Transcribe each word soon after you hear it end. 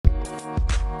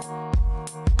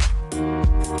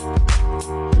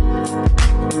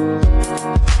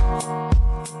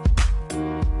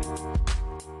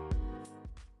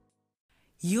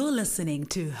listening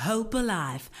to Hope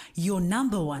Alive, your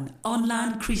number one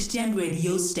online Christian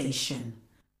radio station.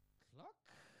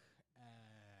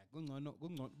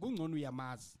 Kungcono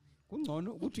uyamazi.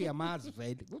 Kungcono ukuthi uyamazi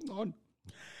vele. Kungcono.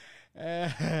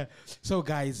 So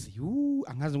guys,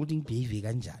 angazi ukuthi ngibehave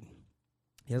kanjani.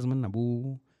 Yazi mina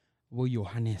nabo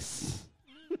Johannes.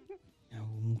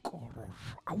 Umkoro.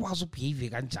 Awazi ubehave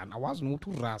kanjani. Awazi ukuthi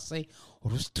urase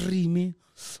or ustream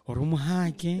or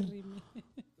umhake.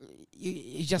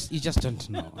 You just don't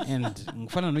know. And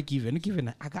ngifana no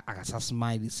given aka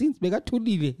smile since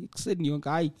bekatholile ekuseni yonke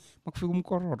hayi makufika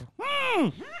umkororo.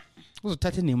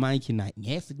 Uzothatha ne mic na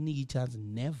yes kunika chance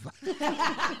never.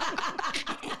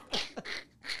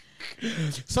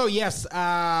 So yes,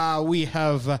 we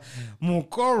have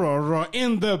Mukororo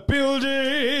in the building.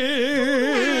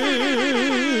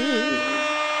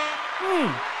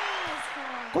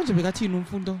 Konje bekathini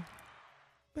umfundo?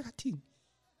 Bekathini?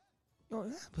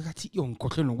 Bekathi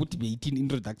ngikhohlwe nokuthi beyithini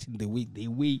introduction the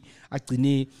way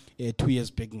agcine 2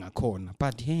 years back ngakhona.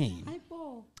 But hey.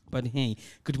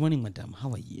 Good morning, madam.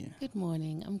 How are you? Good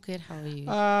morning. I'm good. How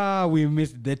are you? We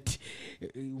missed that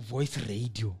voice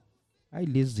radio. I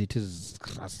lazy it is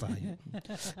krasa.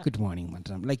 Good morning,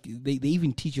 madam. Like they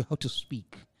even teach you how to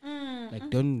speak. Like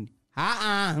don't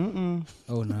oh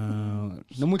no.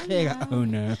 No mutleka. Oh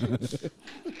no.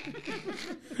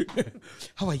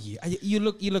 How are you? You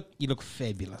look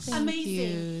fabulous.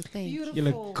 Amazing. Thank you. You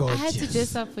look gorgeous. I had to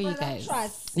dress up for you guys.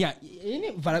 Yeah,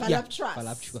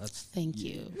 voluptuous. Thank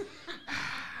you.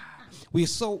 We are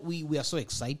so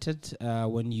excited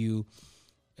when you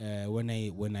when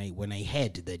I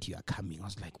heard that you are coming. I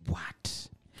was like, what?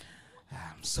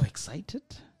 I'm so excited.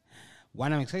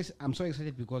 One, I'm so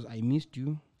excited because I missed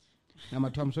you.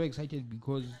 Number two, I'm so excited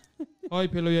because Oh, I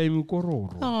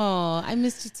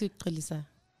missed you too, Khalisa.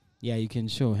 Yeah, you can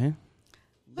show, huh?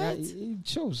 What? Yeah, it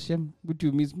shows, Shem. But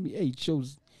you miss me. Hey, it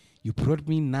shows. You brought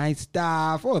me nice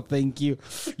stuff. Oh, thank you.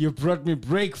 You brought me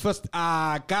breakfast.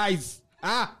 Guys.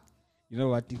 You know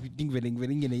what? If you think we're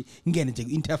going to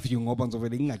interview ngoba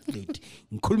ngizovele ngingaqedi.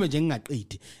 Ngikhulume nje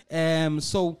ngingaqedi.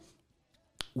 So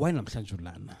why namhlanje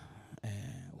ulana?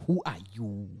 Who are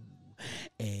you?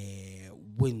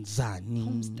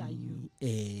 Wenzani?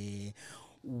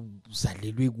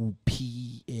 Uzalelwe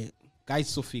kuphi?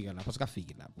 Guys, sofika lapho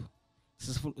sikafiki lapho.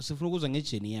 Sifuna ukuzwa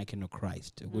ngejeni yakhe no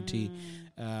Christ ukuthi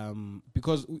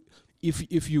because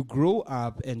if you grow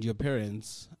up and your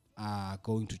parents are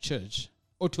going to church,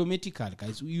 automatically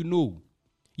guys, you know,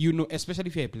 especially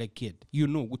if you're a black kid, you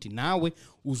know ukuthi nawe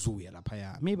uzuya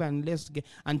lapha. Maybe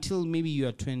until maybe you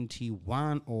are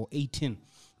 21 or 18,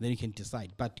 then you can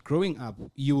decide. But growing up,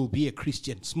 you will be a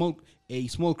Christian, a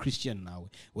small Christian now,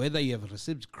 whether you have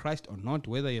received Christ or not,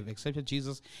 whether you have accepted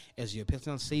Jesus as your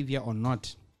personal savior or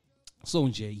not. So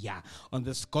yeah, on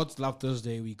this God's Love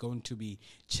Thursday, we're going to be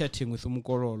chatting with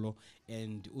Umukorolo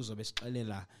and uzobe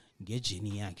sixelela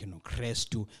ngejeni yakhe no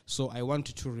Christu. So I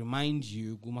wanted to remind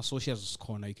you, Guma Socials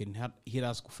Corner, you can hit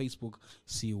us on Facebook,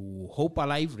 see Hope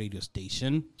Alive radio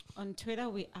station. On Twitter,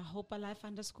 we are Hope Alive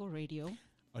 _radio.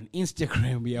 On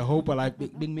Instagram, we are Hope Alive. On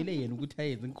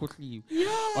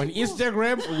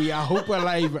Instagram, we are Hope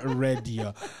Alive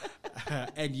Radio.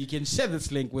 And you can share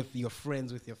this link with your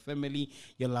friends, with your family,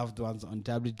 your loved ones on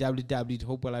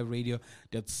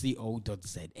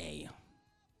www.hopealiveradio.co.za.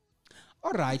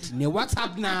 All right, now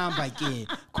WhatsApp number again,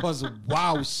 cause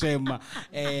wow, Shema,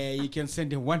 you can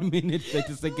send a 1 minute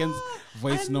 30 seconds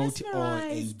voice note or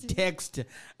a text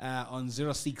on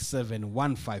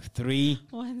 067-153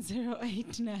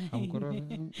 1089.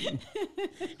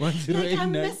 1089.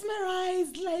 I'm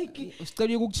mesmerized, like.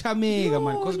 Study kukuchameka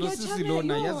man, cause lo sisi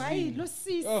lona yazi. Lo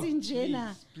sisi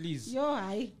njena. Please. Yo,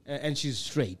 hi. And she's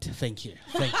straight. Thank you.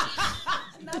 Thank you.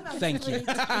 Thank you.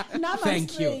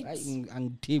 Thank you.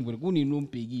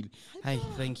 Hi,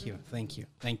 thank you.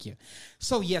 Thank you.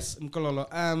 So yes, Mkololo,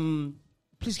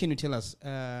 please can you tell us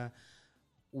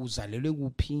uzalelwe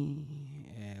kuphi?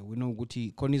 We know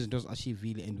ukuthi khona izinto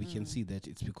zashiivile and we can see that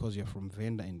it's because you're from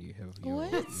Venda and you have your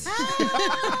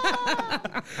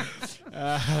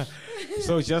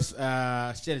so just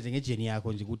sitshele ngejeni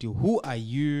yakho nje ukuthi who are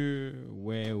you,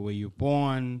 where were you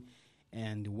born,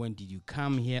 and when did you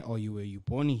come here, or were you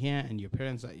born here and your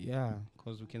parents are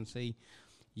because we can say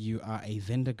you are a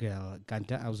Venda girl.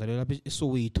 Kanta awuzalelwa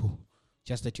eSoweto,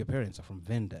 just that your parents are from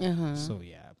Venda. So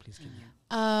yeah, please can you.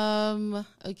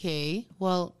 Okay.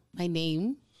 Well, my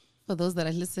name, for those that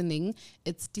are listening,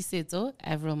 it's Tiseto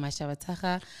Avril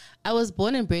Mashavataha. I was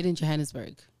born and bred in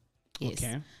Johannesburg. Yes.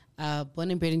 Okay.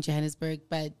 Born and bred in Johannesburg,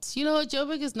 but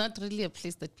Joburg is not really a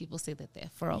place that people say that they're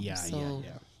from. Yeah.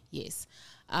 Yes.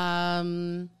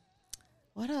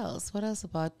 What else? What else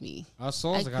about me? I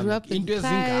Soze grew up in into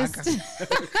Christ.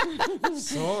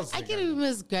 Soze I can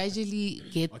must gradually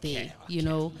get there, you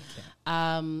know.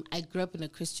 I grew up in a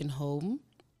Christian home.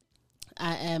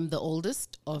 I am the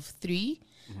oldest of 3,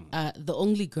 the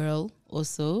only girl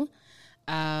also.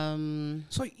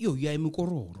 So you're a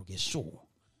mukororo, sure.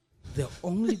 The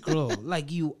only girl,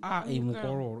 like you are a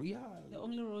mukororo. Yeah. The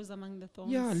only rose among the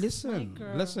thorns. Yeah, My listen.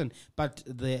 girl. But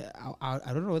I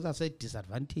don't know whether I said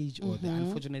disadvantage or the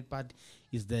unfortunate part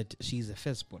is that she's a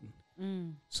firstborn.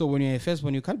 So when you're a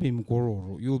firstborn, you can't be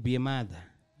mukororo. You'll be a mother.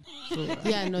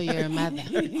 Yeah, no, you're a mother.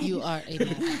 You are a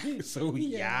mother. So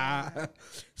yeah.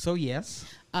 So yes.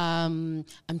 I'm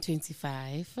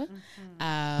 25.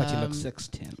 But you look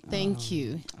 16. Thank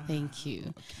you. Thank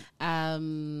you.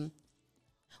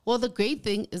 Well, the great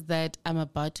thing is that I'm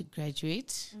about to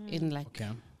graduate in like Okay.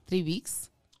 3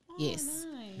 weeks. Yes.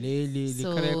 Nice.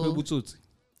 So-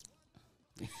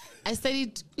 I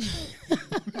studied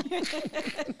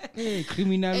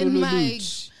Criminal in my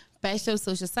knowledge. Bachelor of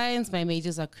Social Science. My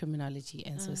majors are criminology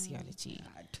and sociology.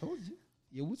 I told you.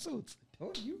 You would so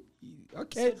told you.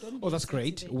 Okay. Oh, that's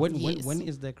great. When Yes. when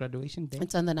is the graduation day?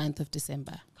 It's on the 9th of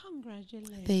December.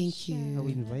 Congratulations. Thank Are you.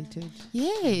 we invited?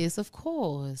 Yes, of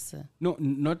course. No,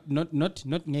 not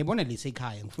ngiyabona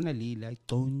lisekhaya ngifuna li like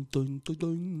don don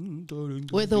don don don.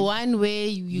 We're the one where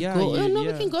you Yeah, go. yeah, Oh, no,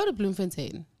 yeah. we can go to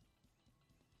Bloemfontein.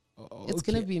 Oh, It's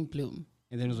okay. going to be in Bloom.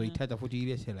 And then uzoyithatha futhi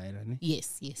ibethela yena ne?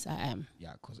 Yes, I am.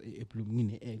 Yeah, because eBloom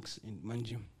ngine eggs and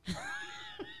manje.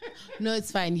 No,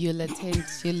 it's fine. You'll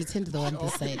attend the one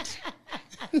this side.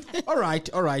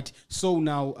 All right. So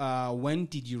now, when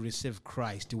did you receive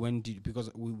Christ? Because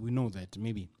we know that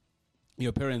maybe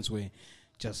your parents were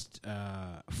just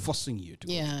forcing you to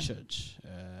go Yeah. to church.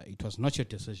 It was not your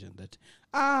decision that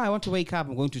I want to wake up,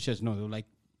 I'm going to church. No, they were like,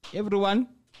 everyone,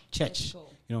 church.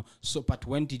 You know. So, but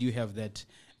when did you have that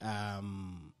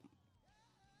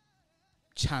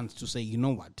chance to say, you know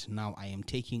what? Now I am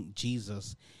taking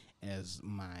Jesus as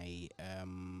my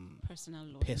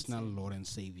personal Lord and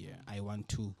Savior. I want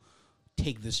to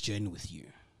take this journey with you.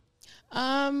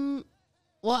 Well,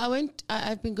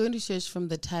 I've been going to church from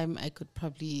the time I could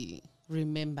probably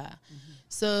remember.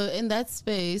 So in that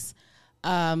space,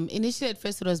 initially at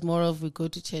first it was more of we go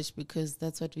to church because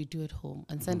that's what we do at home.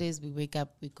 On Sundays we wake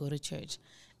up, we go to church.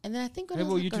 And then I think when I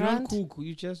was You like do not around, cook.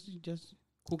 You just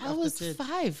cook I after was church.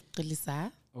 5,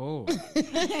 Qalisa. Oh.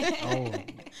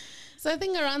 So I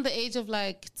think around the age of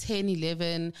like 10,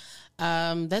 11,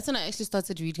 that's when I actually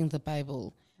started reading the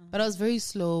Bible. But I was very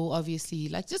slow, obviously,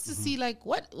 like just to see like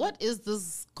what is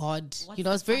this God? What's I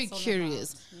was the very fuss all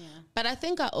curious. about? Yeah. But I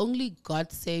think I only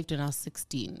got saved when I was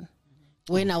 16.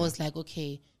 When I was like,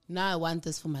 okay, now I want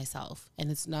this for myself. And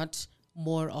it's not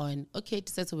more on, okay,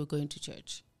 so we're going to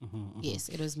church. Yes,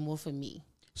 it was more for me.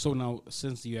 So now,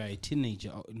 since you are a teenager,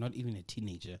 or not even a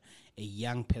teenager, a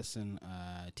young person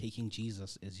taking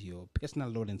Jesus as your personal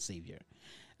Lord and Savior,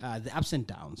 the ups and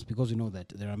downs, because you know that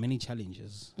there are many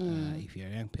challenges if you're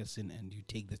a young person and you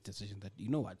take this decision that, you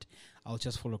know what, I'll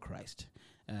just follow Christ.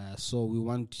 So we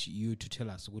want you to tell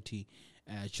us, Wuti,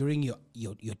 during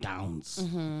your downs,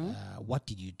 what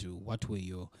did you do? What were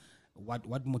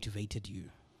what motivated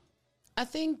you? I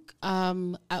think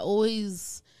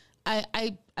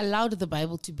I allowed the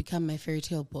Bible to become my fairy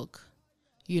tale book.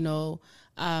 You know,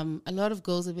 a lot of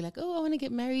girls would be like, oh, I want to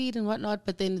get married and whatnot.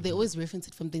 But then they always reference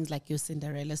it from things like your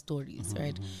Cinderella stories,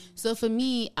 right? So for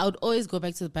me, I would always go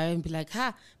back to the Bible and be like,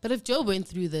 but if Job went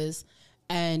through this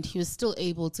and he was still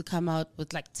able to come out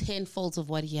with like 10 folds of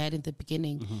what he had in the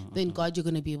beginning, then God, you're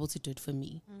going to be able to do it for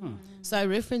me. So I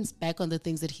reference back on the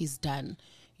things that he's done.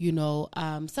 You know,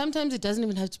 sometimes it doesn't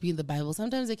even have to be in the Bible.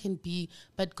 Sometimes it can be,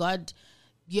 but God,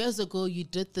 years ago, you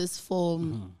did this for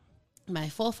my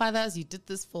forefathers, you did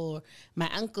this for my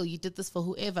uncle, you did this for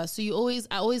whoever. So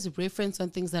I always reference on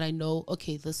things that I know,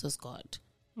 okay, this was God.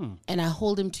 And I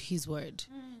hold him to his word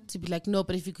to be like, no,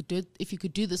 but if you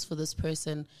could do this for this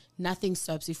person, nothing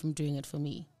stops you from doing it for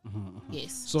me.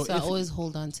 Yes. So So I if- always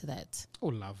hold on to that. Oh,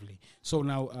 lovely. So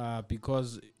now,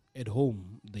 because at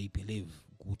home they believe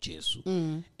Jesu,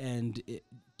 and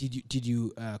did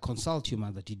you consult your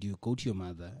mother? Did you go to your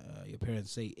mother? Your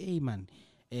parents say, "Hey, man,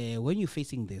 when you're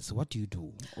facing this, what do you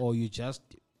do?" Or you just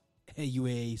you were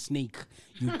a snake,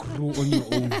 you grew on your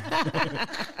own.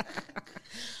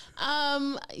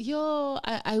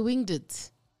 I winged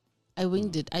it.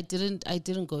 I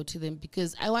didn't go to them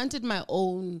because I wanted my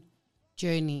own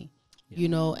journey, you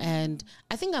know, and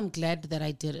I think I'm glad that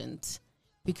I didn't,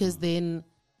 because then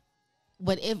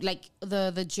whatever, like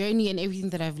the journey and everything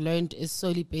that I've learned is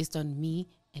solely based on me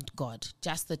and God,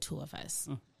 just the two of us.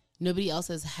 Nobody else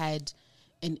has had,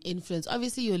 an influence.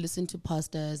 Obviously, you listen to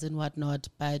pastors and whatnot,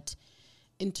 but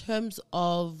in terms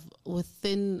of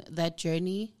within that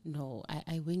journey, no,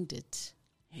 I winged it.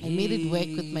 I made it work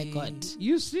with my God.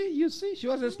 You see, she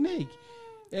was a snake.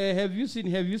 Have you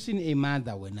seen a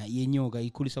mother when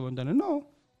yenyoka ikhulisa abantwana? No.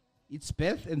 It's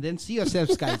birth and then see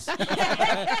yourselves, guys.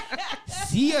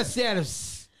 See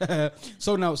yourselves.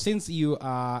 So now, since you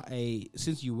were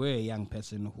a young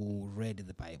person who read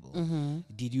the Bible,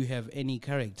 did you have any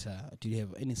character? Did you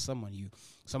have any someone you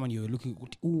were looking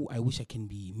at? Oh, I wish I can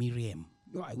be Miriam.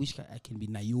 Oh, I wish I can be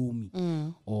Naomi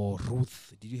or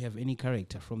Ruth. Did you have any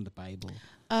character from the Bible?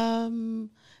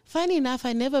 Funny enough,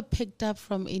 I never picked up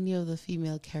from any of the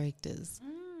female characters.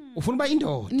 Ufuna uba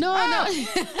indoda?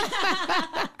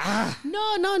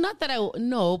 No, no, not that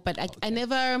but I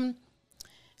never,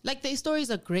 like, their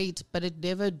stories are great, but it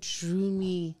never drew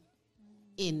me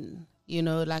in,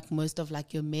 like most of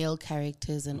like your male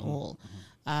characters and all.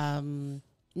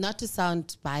 Not to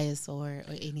sound biased or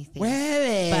anything.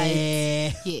 Well, but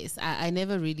yes, I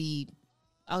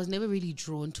was never really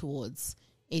drawn towards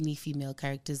any female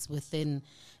characters within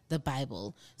the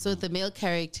Bible. So the male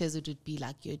characters, it would be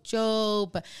like your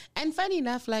Job. And funny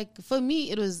enough, like for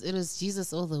me, it was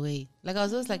Jesus all the way. Like I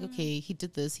was always like, okay, he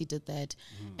did this, he did that.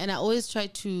 And I always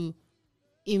tried to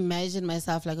imagine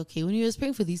myself like, okay, when he was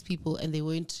praying for these people and they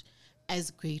weren't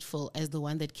as grateful as the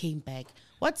one that came back,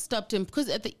 what stopped him? Because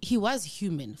he was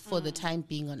human for the time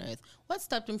being on earth. What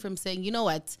stopped him from saying, you know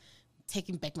what,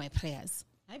 taking back my prayers?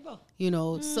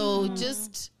 So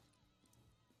just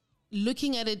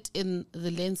looking at it in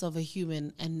the lens of a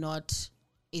human and not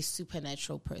a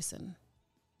supernatural person.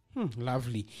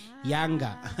 Lovely.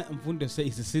 Younger. Mfundo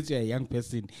says, since you're a young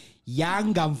person,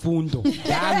 younger Mfundo.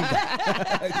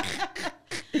 Younger.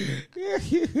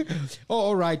 Oh,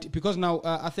 all right. Because now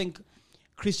I think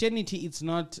Christianity, it's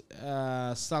not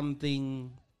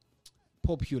something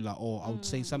popular, or I would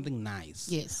say something nice.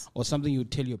 Yes. Or something you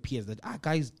tell your peers that,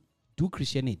 guys, do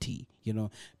Christianity,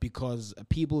 because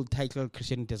people title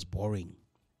Christianity as boring,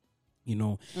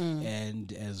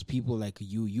 and as people like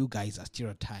you guys are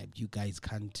stereotyped. You guys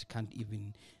can't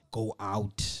even go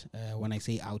out. When I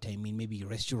say out, I mean maybe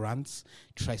restaurants,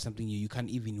 try something new. You can't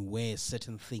even wear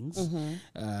certain things.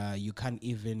 You can't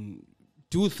even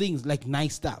do things like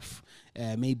nice stuff.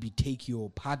 Maybe take your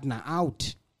partner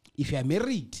out. If you are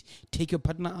married, take your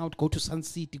partner out, go to Sun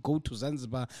City, go to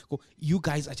Zanzibar. You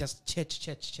guys are just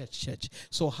church.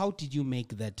 So how did you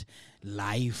make that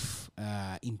life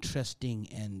interesting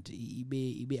and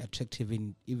be attractive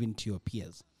even to your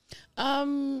peers?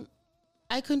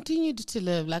 I continued to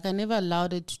live. Like, I never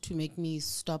allowed it to make me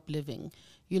stop living.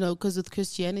 Because with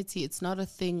Christianity, it's not a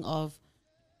thing of,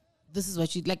 this is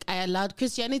what you, like, I allowed,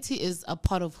 Christianity is a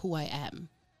part of who I am,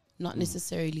 not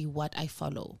necessarily what I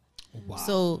follow. Wow.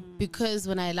 So because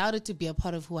when I allowed it to be a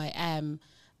part of who I am,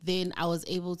 then I was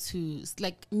able to,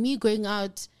 like, me going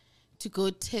out to go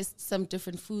test some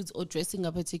different foods or dressing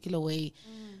a particular way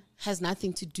has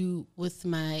nothing to do with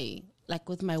my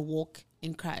walk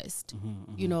in Christ.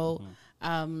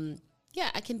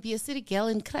 I can be a city girl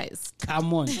in Christ.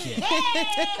 Come on, kid.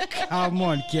 Come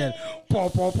on, kid.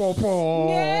 Po.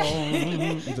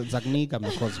 It's a technique,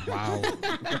 because wow.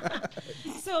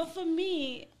 So for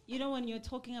me, when you're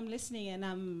talking, I'm listening,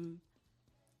 and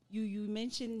you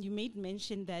made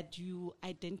mention that you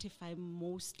identify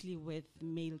mostly with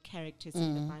male characters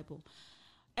in the Bible.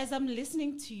 As I'm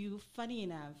listening to you, funny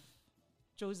enough,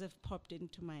 Joseph popped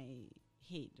into my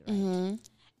head, right?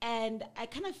 And I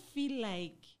kind of feel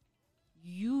like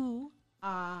you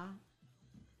are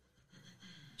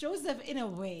Joseph in a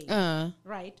way,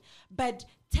 right? But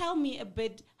tell me a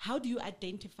bit, how do you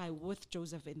identify with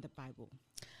Joseph in the Bible?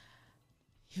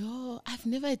 I've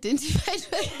never identified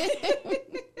with him.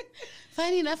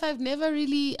 Funny enough, I've never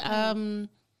really. I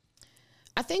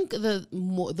think the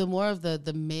more of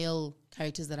the male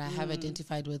characters that I have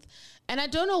identified with, and I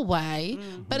don't know why,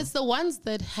 but it's the ones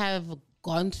that have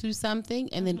gone through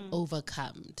something and then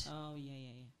overcome. Oh yeah.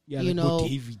 Yeah, like your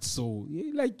David, so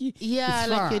like your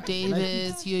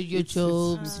Davids, your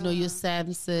Jobs, your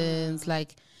Samsons,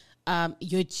 like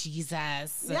your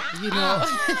Jesus,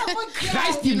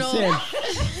 Christ himself,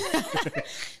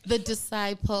 the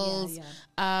disciples.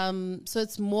 So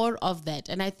it's more of that,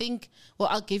 and I think,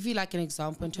 I'll give you like an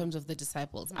example in terms of the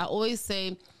disciples. I always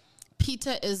say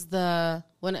Peter is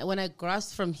when I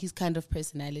grasp from his kind of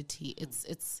personality,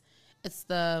 it's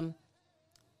the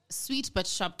sweet but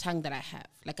sharp tongue that I have.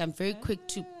 Like, I'm very quick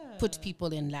to put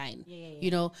people in line,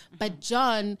 But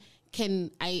John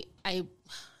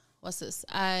what's this?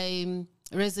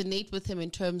 resonate with him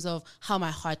in terms of how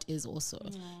my heart is also.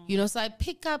 You know, so I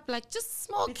pick up like just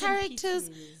small Bits and characters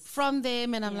pieces. from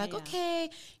them, and I'm like, yeah. okay,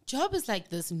 Job is like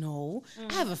this. No,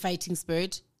 I have a fighting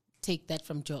spirit. Take that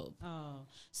from Job. Oh,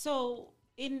 so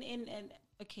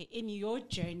in your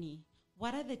journey,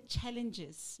 what are the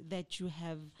challenges that you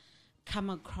have come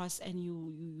across, and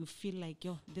you feel like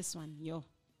this one,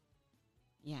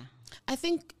 yeah. I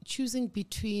think choosing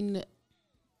between,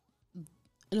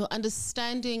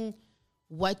 understanding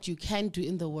what you can do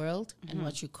in the world and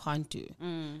what you can't do,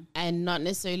 and not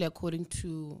necessarily according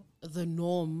to the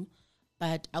norm,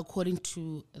 but according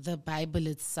to the Bible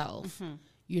itself.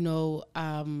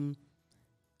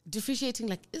 Differentiating,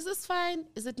 like, is this fine?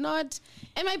 Is it not?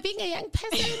 Am I being a young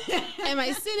person? Am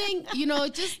I sinning?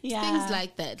 Just Yeah. things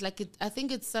like that. Like, I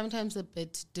think it's sometimes a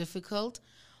bit difficult,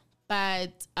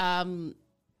 but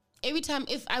every time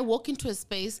if I walk into a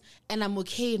space and I'm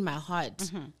okay in my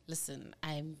heart, listen,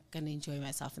 I'm gonna enjoy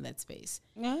myself in that space.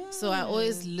 So I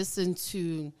always listen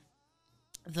to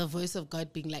the voice of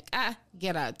God being like,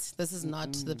 get out. This is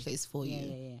not the place for you.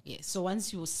 Yeah. Yes. So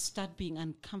once you start being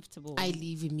uncomfortable, I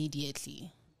leave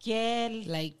immediately. girl,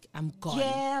 Like, I'm gone.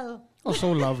 girl. Oh,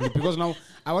 so lovely. Because now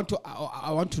I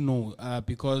want to know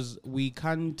because we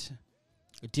can't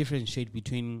differentiate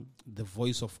between the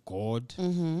voice of God,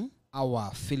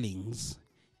 our feelings,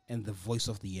 and the voice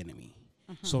of the enemy.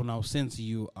 So now, since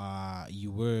you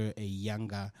were a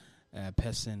younger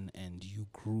person and you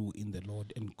grew in the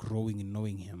Lord and growing in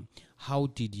knowing Him, how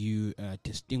did you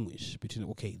distinguish between,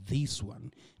 okay, this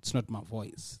one, it's not my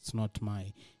voice, it's not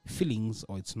my feelings,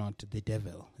 or it's not the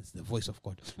devil, it's the voice of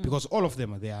God? Because all of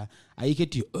them are there. I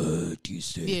get you, do you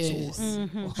say Yes. so?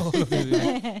 All of them are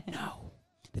like, no.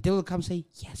 The devil will come say,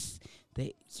 yes,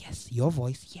 your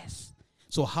voice, yes.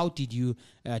 So how did you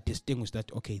distinguish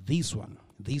that, okay, this one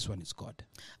is God?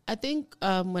 I think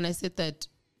when I said that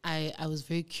I was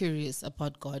very curious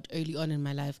about God early on in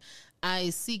my life, I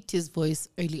seeked His voice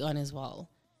early on as well.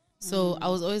 So I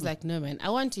was always like, no, man,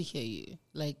 I want to hear you.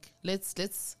 Like, let's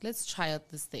try out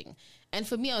this thing. And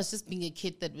for me, I was just being a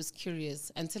kid that was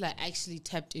curious until I actually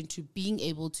tapped into being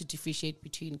able to differentiate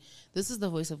between this is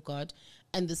the voice of God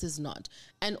and this is not.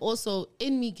 And also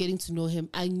in me getting to know Him,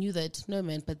 I knew that, no,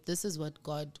 man, but this is what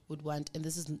God would want and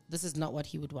this is not what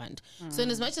He would want. So in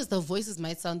as much as the voices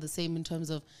might sound the same in terms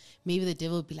of maybe the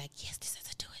devil would be like, yes, this is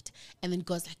to do it. And then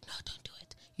God's like, no, don't do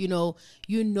it.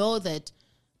 You know that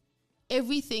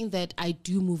everything that I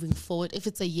do moving forward, if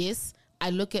it's a yes, I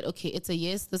look at, okay, it's a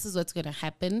yes, this is what's going to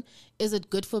happen. Is it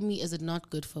good for me? Is it not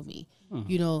good for me?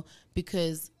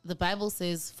 Because the Bible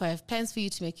says, for I have plans for you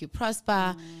to make you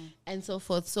prosper and so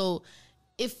forth. So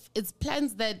if it's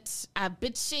plans that are a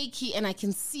bit shaky and I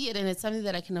can see it and it's something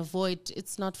that I can avoid,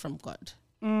 it's not from God.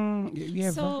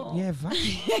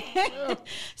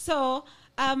 So,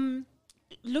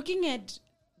 looking at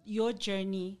your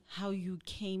journey, how you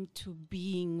came to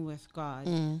being with God,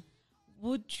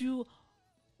 would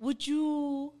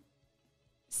you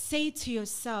say to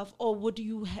yourself, or would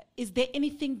you? Is there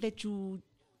anything that you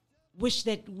wish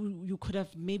that you could have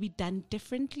maybe done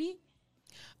differently?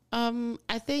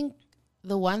 I think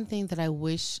the one thing that I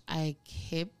wish I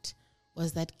kept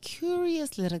was that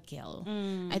curious little girl.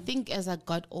 I think as I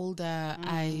got older,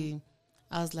 I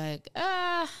was like,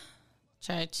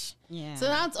 church. Yeah. So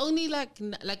now it's only like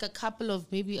a couple of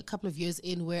years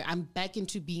in where I'm back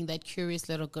into being that curious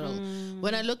little girl.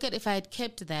 When I look at if I had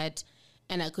kept that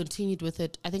and I continued with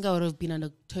it, I think I would have been on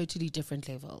a totally different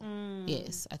level.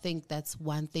 Yes, I think that's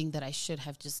one thing that I should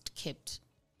have just kept.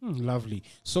 Lovely.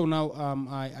 So now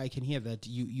I can hear that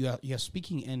you are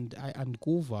speaking, and I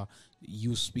uncover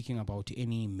you speaking about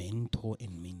any mentor and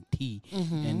mentee,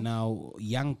 and now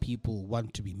young people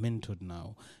want to be mentored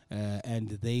now,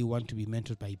 and they want to be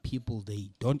mentored by people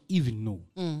they don't even know.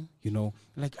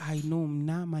 Like I know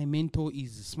now my mentor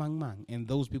is Smang Mang, and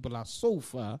those people are so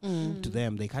far to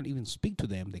them, they can't even speak to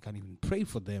them, they can't even pray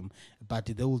for them, but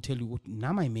they will tell you, what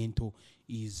now my mentor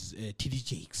is TD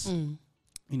Jakes.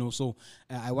 So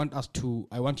I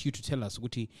want you to tell us,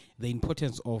 Guti, the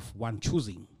importance of one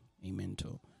choosing a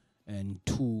mentor and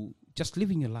two, just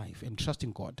living your life and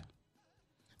trusting God.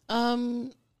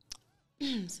 Sorry,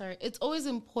 it's always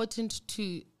important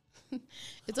to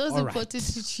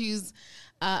choose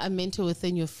a mentor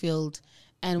within your field.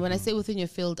 And when I say within your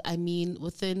field, I mean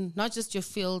within not just your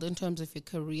field in terms of your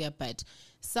career, but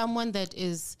someone that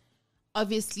is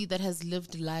obviously that has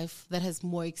lived life, that has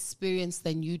more experience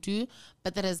than you do,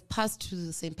 but that has passed through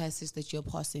the same passage that you're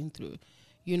passing through.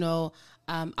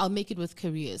 I'll make it with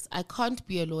careers. I can't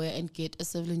be a lawyer and get a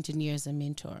civil engineer as a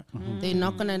mentor. They're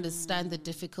not going to understand the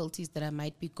difficulties that I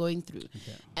might be going through.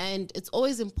 And it's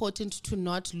always important to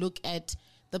not look at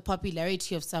the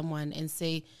popularity of someone and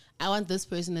say, I want this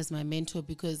person as my mentor,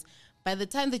 because by the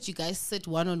time that you guys sit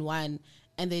one-on-one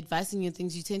and they're advising you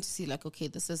things, you tend to see like, okay,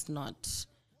 this is not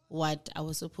what I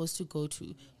was supposed to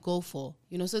go for.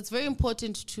 You know, so it's very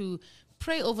important to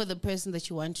pray over the person that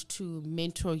you want to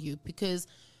mentor you, because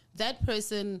that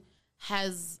person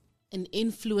has an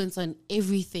influence on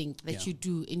everything that you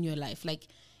do in your life. Like,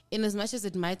 in as much as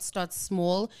it might start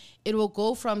small, it will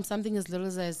go from something as little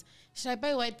as, should I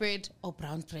buy white bread or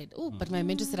brown bread? Oh, but my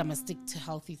mentor said I must stick to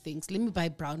healthy things. Let me buy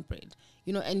brown bread.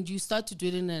 You know, and you start to do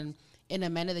it in a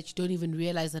manner that you don't even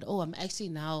realize that, oh, I'm actually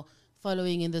now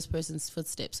following in this person's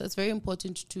footsteps. So it's very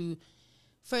important to,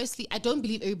 firstly, I don't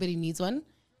believe everybody needs one.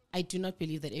 I do not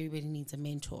believe that everybody needs a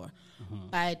mentor.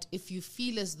 But if you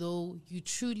feel as though you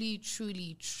truly,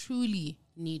 truly, truly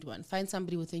need one, find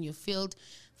somebody within your field.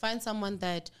 Find someone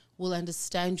that will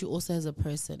understand you also as a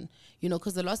person. You know,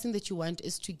 because the last thing that you want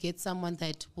is to get someone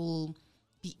that will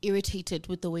be irritated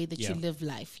with the way that you live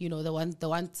life. You know,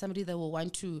 somebody that will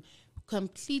want to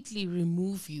completely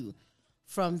remove you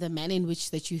from the manner in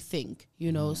which that you think,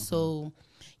 you know. So,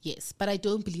 yes, but I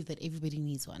don't believe that everybody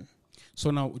needs one. So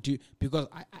now, because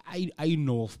I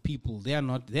know of people, they are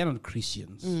not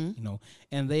Christians, you know,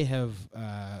 and they have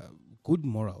good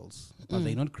morals, but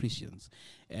they're not Christians,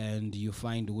 and you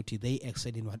find they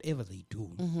excel in whatever they do.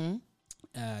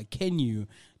 Can you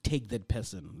take that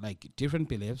person, like different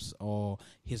beliefs, or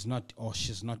he's not or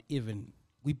she's not even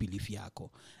we believe yako,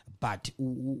 but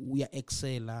we are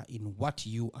exceller in what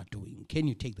you are doing? Can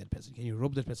you take that person? Can you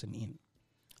rope that person in?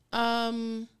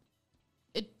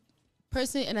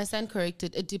 Personally, and I stand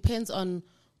corrected, it depends on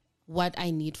what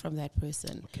I need from that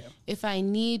person. Okay. If I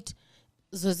need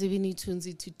Zozibini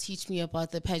Tunzi to teach me about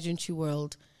the pageantry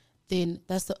world, then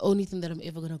that's the only thing that I'm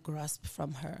ever going to grasp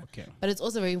from her. Okay. But it's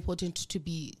also very important to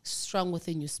be strong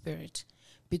within your spirit,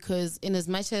 because in as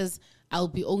much as I'll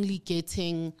be only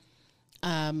getting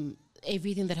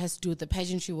everything that has to do with the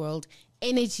pageantry world,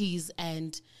 energies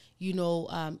and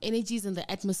energies in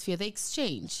the atmosphere, they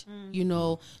exchange. You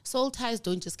know, soul ties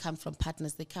don't just come from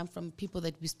partners. They come from people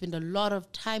that we spend a lot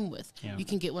of time with. Yeah. You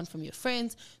can get one from your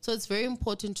friends. So it's very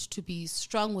important to be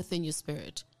strong within your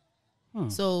spirit.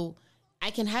 So I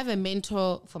can have a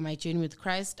mentor for my journey with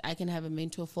Christ. I can have a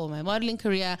mentor for my modeling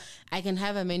career. I can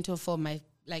have a mentor for my,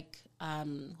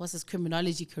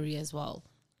 criminology career as well.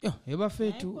 Yeah,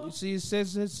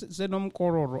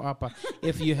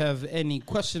 if you have any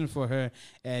question for her,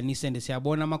 ni send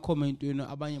siyabona ama comment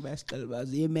abanye bayasicela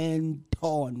bazi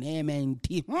mentor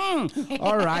MNT.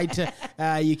 All right,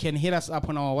 you can hit us up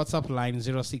on our WhatsApp line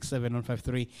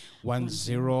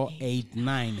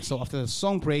 0671531089. So after the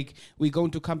song break, we're going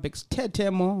to Campex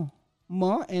Tete more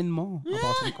and more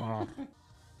about God.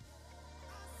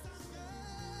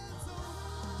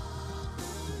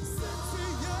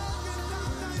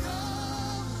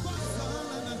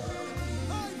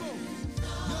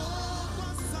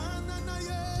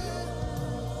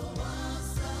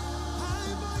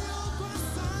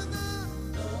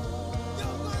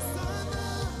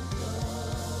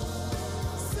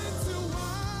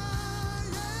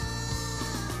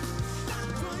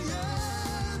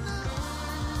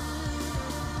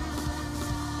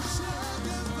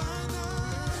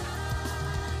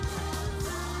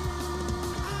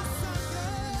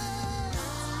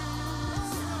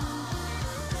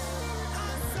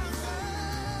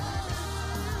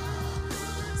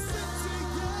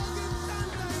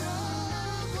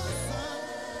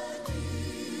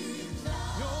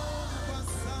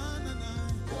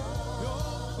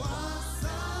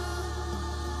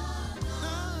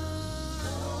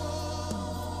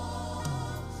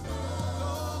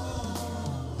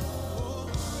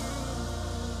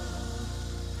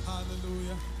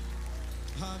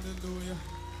 Hallelujah.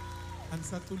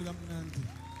 Ansatuli kamnandi.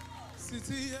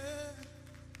 Sithi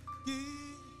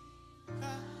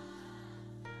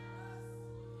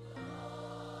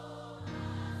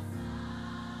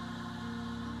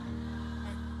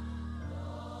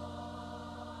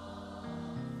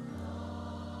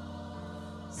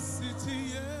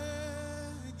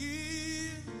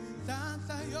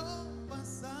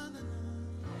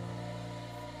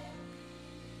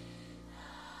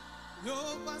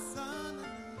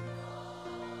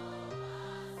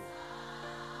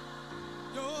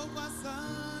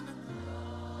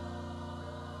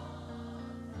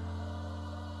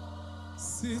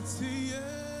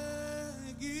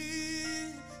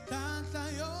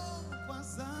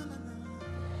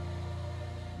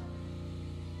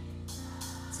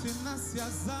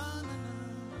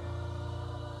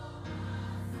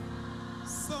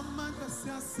Somanda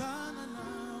siyasana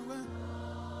nawe,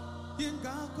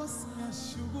 ingakho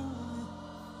siyashukuma.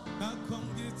 ngakho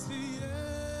ngithi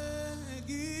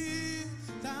yeki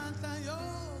nhlanhla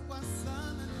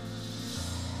yokwasana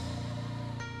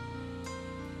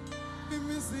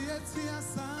imizi yethu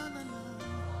iyasana na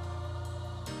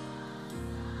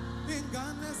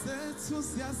ingane zethu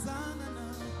siyasana na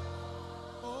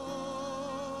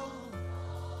oh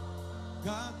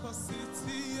ngakho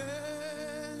sithi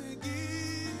yeki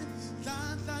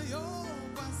nhlanhla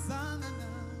yokwasana na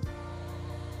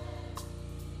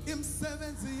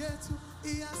imisebenzi yethu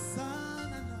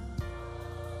iyasana na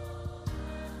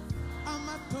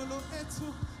amadolo ethu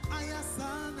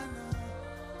ayasana na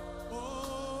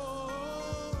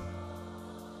oh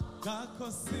ngakho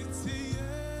sithi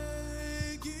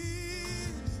yeki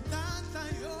nhlanhla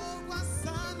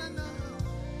yokwasana na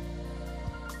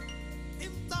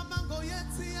imicabango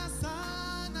yethu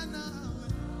iyasana nawe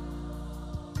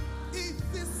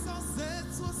ifiso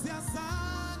zethu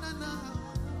siyasana nawe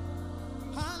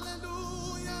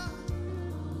hallelujah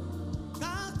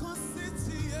ngakho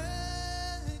sithi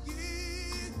yeki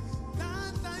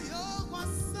nhlanhla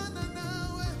yokwasana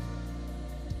nawe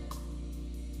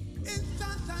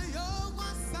inhlanhla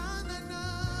yokwasana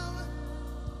nawe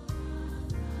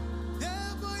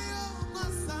yebo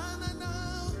yokwasana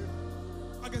nawe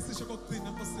ake sisho kokugcina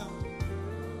Nkosi yami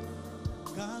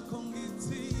ngakho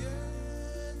ngithi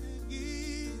yeki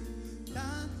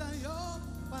nhlanhla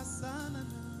yokwasana nawe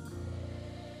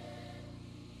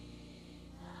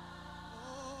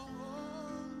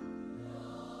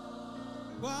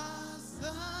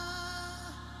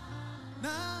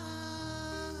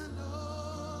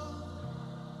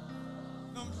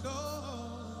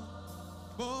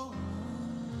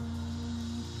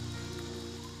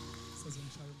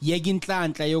Yeka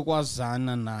inhlanhla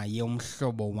yokwazana naye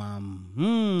umhlobo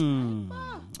wami.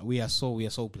 We are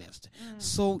so blessed.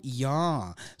 So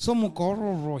yeah. So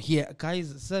Mugororo here,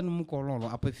 guys. Send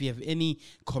Mugororo up if you have any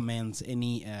comments,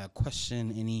 any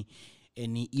question, any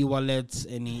e-wallets,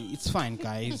 it's fine,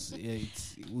 guys.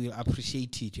 We'll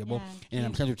appreciate it, yabo. And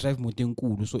I'm trying to drive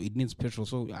Motenkulu, so it needs petrol.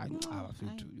 So I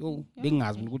feel to yo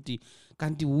bengazi ukuthi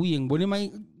kanti uye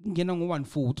ngibone ngena ngo1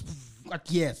 foot.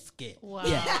 But yes, ke. Wow.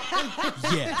 Yeah.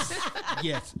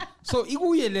 yes. So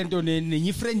ikuye lento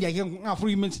nenye friend yakhe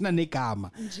ngafuna imention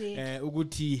negama.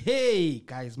 Ukuthi hey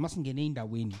guys masingene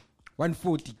endaweni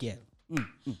 140 ke.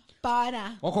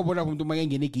 Bana. Wakho bona umuntu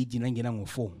makengena egate ngena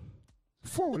ngo4.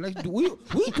 4 like we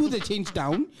do the change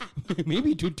down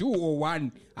maybe to 2 or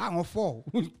 1 ngo 4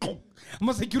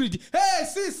 my security hey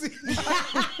sissy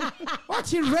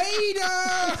what's your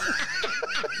radar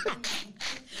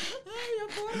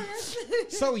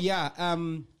so yeah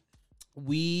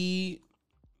we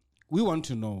want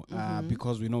to know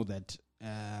because we know that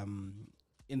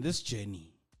in this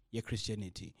journey your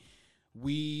Christianity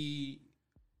we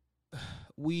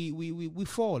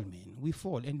fall, man. We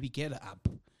fall and we get up,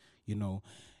 you know,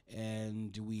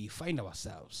 and we find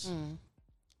ourselves.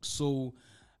 So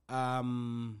wow,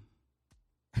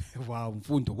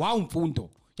 mfundo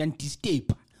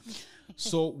yandistepa.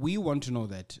 So we want to know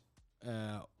that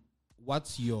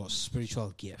what's your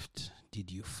spiritual gift?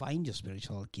 Did you find your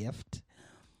spiritual gift?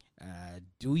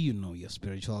 Do you know your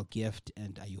spiritual gift,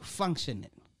 and are you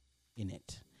functioning in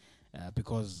it?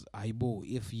 Because Aibo,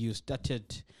 if you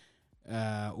started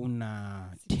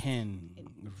una 10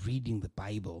 reading the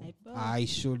Bible, I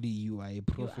surely you are a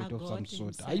prophet of some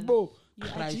sort. Aibo, you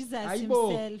Christ, are Jesus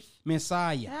Aibo, himself.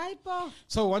 Messiah. Aibo.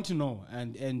 So I want to know,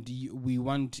 and we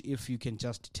want if you can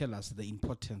just tell us the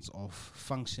importance of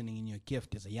functioning in your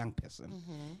gift as a young person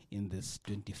in this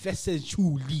 21st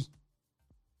century.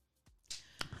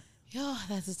 Yo,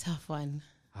 that's a tough one.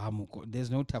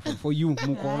 There's no tough one for you,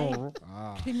 Mukoro.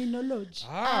 Criminology.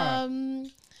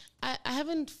 I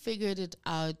haven't figured it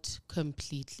out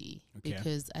completely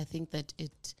because I think that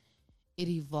it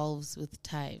evolves with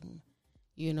time.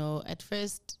 You know, at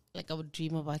first, like I would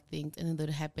dream about things and then they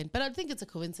would happen, but I think it's a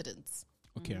coincidence.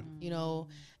 Okay. You know,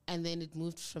 and then it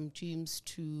moved from dreams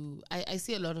to I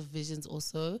see a lot of visions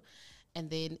also, and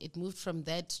then it moved from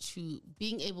that to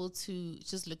being able to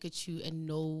just look at you and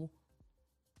know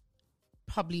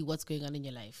probably what's going on in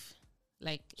your life.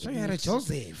 Like, so you had a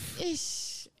Joseph.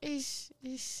 Ish.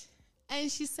 And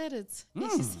she said it.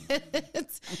 She said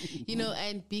it. You know,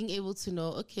 and being able to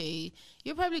know, okay,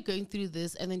 you're probably going through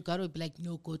this, and then God would be like,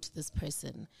 no, go to this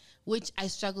person, which I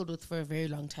struggled with for a very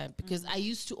long time because I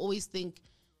used to always think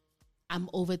I'm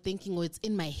overthinking or it's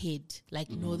in my head. Like,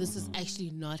 no, this is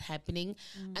actually not happening.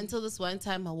 Until this one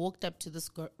time I walked up to this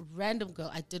random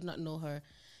girl. I did not know her.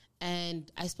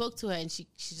 And I spoke to her and she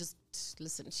just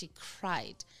listened. She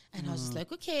cried. And I was just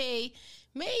like, okay,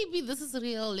 maybe this is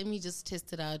real. Let me just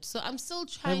test it out. So I'm still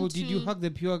trying to... Did you hug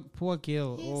the poor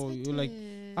girl? Yes, or I you like...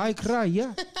 I cry,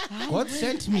 yeah. God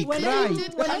sent me Well, cry. I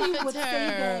did comfort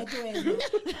her.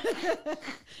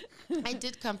 When I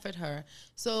did comfort her.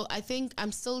 So I think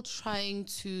I'm still trying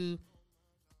to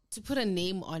put a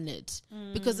name on it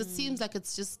because it seems like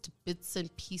it's just bits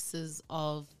and pieces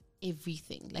of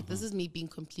everything. Like this is me being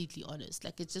completely honest.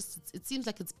 Like it seems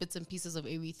like it's bits and pieces of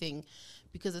everything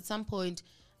because at some point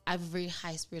I have a very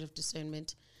high spirit of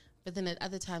discernment, but then at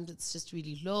other times it's just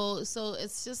really low. So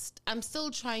it's just, I'm still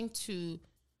trying to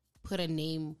put a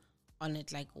name on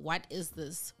it. Like, what is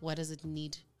this? What does it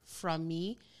need from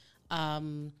me?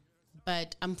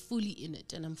 But I'm fully in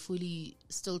it and I'm fully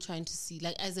still trying to see,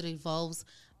 like, as it evolves,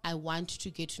 I want to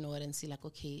get to know it and see, like,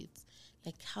 okay, it's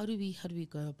like, how do we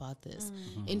go about this?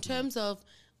 In terms of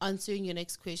answering your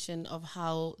next question of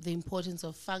how the importance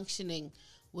of functioning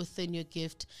within your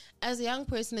gift, as a young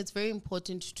person, it's very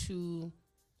important to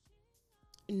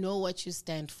know what you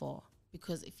stand for,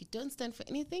 because if you don't stand for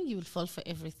anything, you will fall for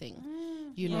everything.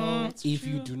 You know, that's If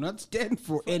true. you do not stand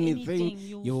for anything,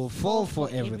 you will fall for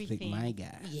everything, everything. my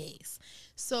guy. yes.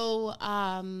 So,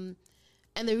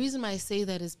 and the reason why I say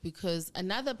that is because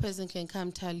another person can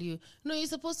come tell you, no, you're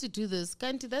supposed to do this.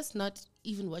 Kanti, that's not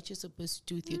even what you're supposed to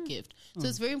do with your gift. So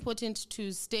it's very important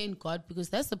to stay in God, because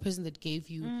that's the person that gave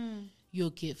you your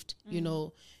gift. You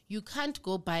know, you can't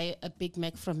go buy a Big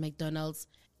Mac from McDonald's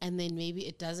and then maybe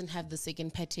it doesn't have the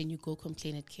second patty and you go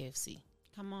complain at KFC.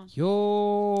 Come on.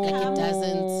 Yo. Like, it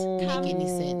doesn't make any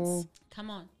sense. Come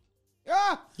on.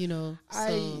 Ah! You know, so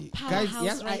Guys, Powerhouse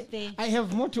yes, right there. I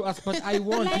have more to ask, but I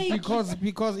won't Like-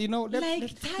 because you know,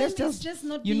 Like, time let's is just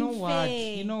not you know being what,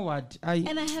 fair. you know what,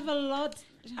 And I have a lot.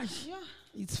 Yeah.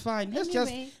 it's fine. Let's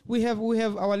Anyway. just we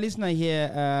have our listener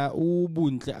here,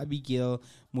 Ubuntle Abigail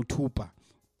Mutupa.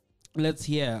 Let's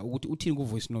hear uthini ku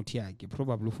voice note yakhe.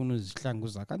 Probably ufuna uzihlangu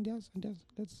zakhe. Andiyazi.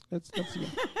 Let's hear.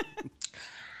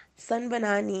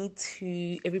 Sanbanani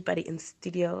to everybody in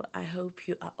studio. I hope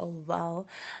you are all well.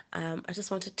 I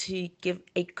just wanted to give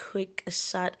a quick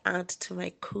shout out to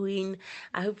my queen.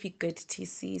 I hope you're good,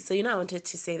 TC. So, I wanted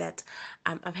to say that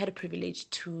I've had a privilege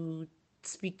to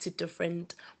speak to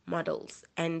different models,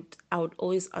 and I would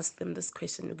always ask them this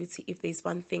question: if there's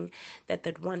one thing that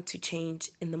they'd want to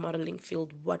change in the modeling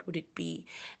field, what would it be?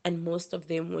 And most of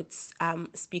them would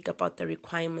speak about the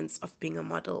requirements of being a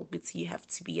model. You have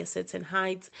to be a certain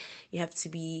height, you have to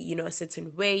be, a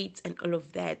certain weight, and all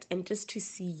of that. And just to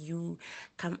see you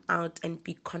come out and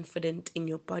be confident in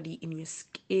your body, in your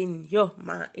skin,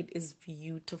 it is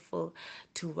beautiful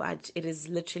to watch. It is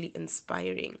literally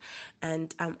inspiring.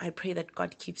 And I pray that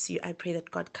God keeps you. I pray that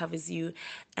God covers you.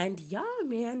 And yeah,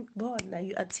 man, God, now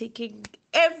you are taking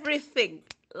everything,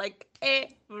 like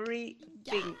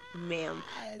everything, ma'am.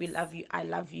 We love you. I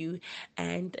love you.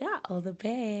 And yeah, all the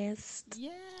best.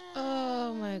 Yeah.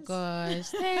 oh my gosh.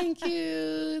 Thank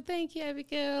you,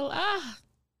 Abigail. That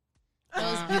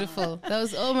was beautiful. That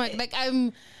was, oh my, like,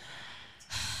 I'm,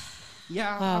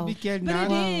 Yeah, Wow. Abigail. But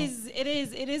Nana. it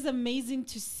is amazing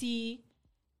to see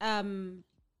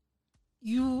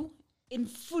you in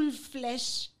full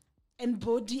flesh and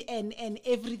body and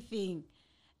everything,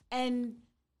 and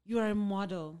you are a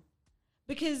model.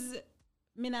 Because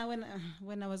Mina,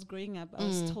 when I was growing up, I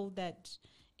was told that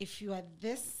if you are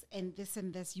this and this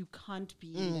and this, you can't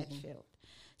be in that field.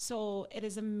 So it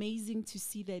is amazing to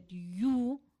see that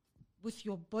you, with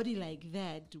your body like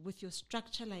that, with your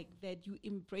structure like that, you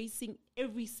embracing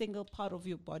every single part of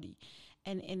your body.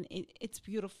 And it's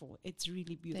beautiful. It's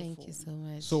really beautiful. thank you so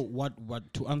much. So what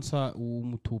to answer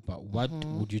Mutupa, what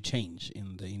would you change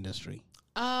in the industry?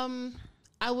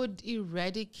 I would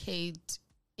eradicate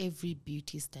every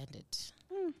beauty standard,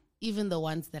 even the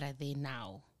ones that are there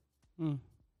now.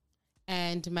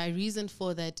 And my reason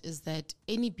for that is that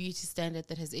any beauty standard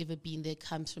that has ever been there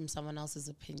comes from someone else's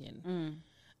opinion.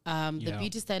 The Yeah.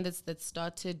 beauty standards that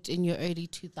started in your early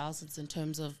 2000s in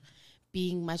terms of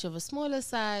being much of a smaller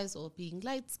size or being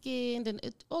light-skinned, and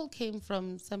it all came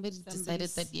from somebody decided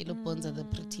that yellow bones are the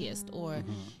prettiest, or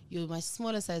your much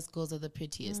smaller size girls are the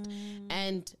prettiest.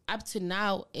 And up to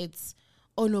now, it's,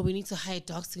 oh no, we need to hire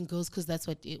dark-skinned girls because that's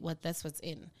that's what's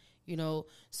in.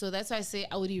 So that's why I say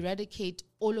I would eradicate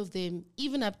all of them,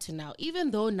 even up to now.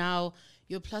 Even though now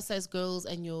your plus-size girls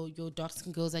and your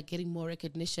dark-skinned girls are getting more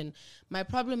recognition, my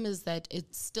problem is that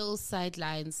it still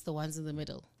sidelines the ones in the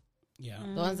middle. Yeah.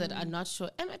 The ones that are not sure,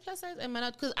 am I plus size, am I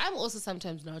not? Because I'm also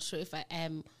sometimes not sure if I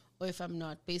am or if I'm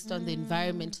not, based on the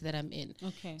environment that I'm in.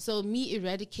 Okay. So me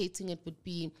eradicating it would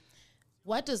be,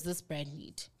 what does this brand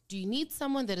need? Do you need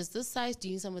someone that is this size? Do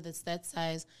you need someone that's that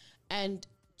size? And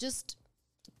just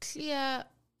clear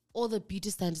all the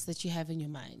beauty standards that you have in your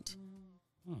mind,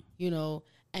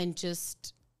 and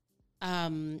just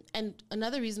And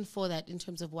another reason for that, in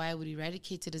terms of why I would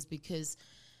eradicate it, is because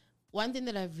one thing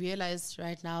that I've realized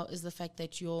right now is the fact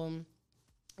that your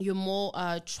more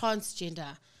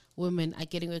transgender women are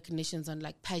getting recognitions on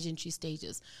like pageantry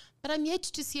stages, but I'm yet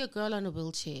to see a girl on a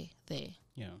wheelchair there.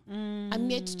 Yeah. I'm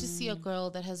yet to see a girl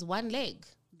that has one leg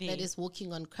that is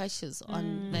walking on crutches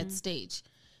on that stage.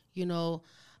 You know,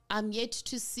 I'm yet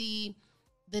to see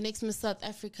the next Miss South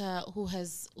Africa who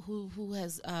has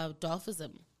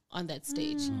dwarfism on that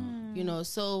stage. You know,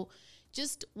 so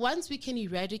just once we can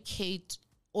eradicate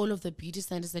all of the beauty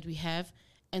standards that we have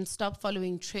and stop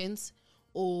following trends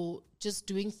or just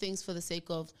doing things for the sake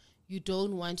of you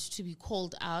don't want to be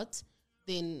called out,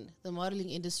 then the modeling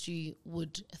industry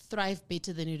would thrive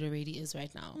better than it already is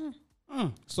right now.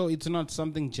 So it's not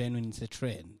something genuine, it's a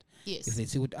trend. Yes. If they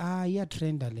say, yeah,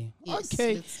 trend ale. Yes,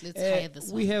 Okay. let's hire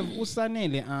this We one. have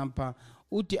Usanele ampa.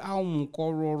 Uti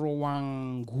awumkororo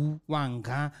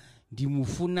wanga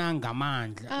ndimufuna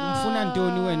ngamandla. Umfuna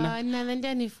ntoni wena? Nana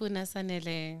ndanifuna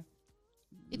sanele.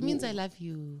 It means I love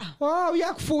you. Oh,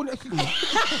 yakufuna.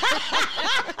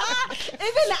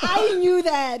 Even I knew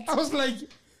that. I was like,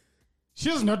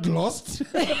 she's not lost.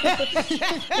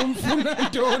 Umfuna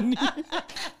ntoni?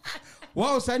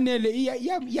 Wow, Sanele,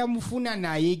 yamufuna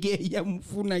naye ke,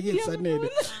 yamufuna ke Sanele.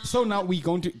 So now we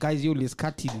going to, guys, you let's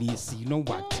cut this. You know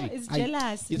what? It's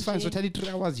jealous. It's fine. So 33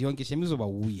 hours yonke shemizoba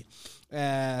wuye.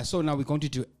 So now we're going to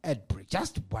do ad break,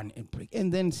 just one ad break,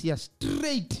 and then see us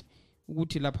straight.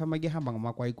 Ukuthi lapha make hamba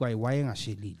ngamakwayikwayi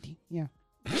wayengasheleli. Yeah.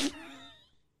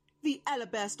 The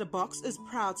Alabaster Box is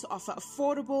proud to offer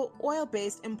affordable,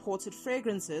 oil-based imported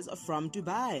fragrances from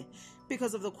Dubai.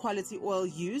 Because of the quality oil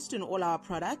used in all our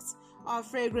products, our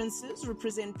fragrances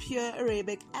represent pure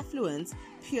Arabic affluence,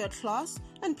 pure class,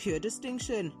 and pure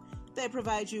distinction. They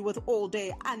provide you with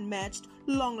all-day unmatched,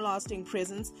 long-lasting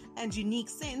presence and unique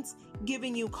scents,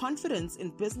 giving you confidence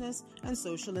in business and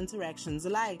social interactions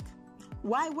alike.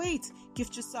 Why wait?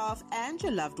 Gift yourself and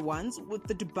your loved ones with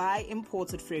the Dubai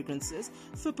imported fragrances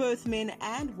for both men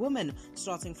and women,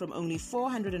 starting from only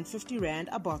 450 Rand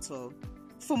a bottle.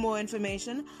 For more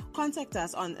information, contact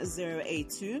us on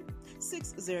 082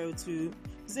 602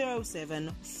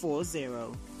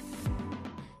 0740.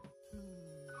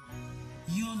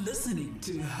 You're listening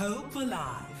to Hope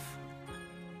Alive.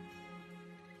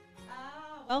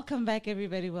 Welcome back,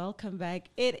 everybody. Welcome back.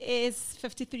 It is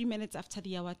 53 minutes after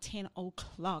the hour 10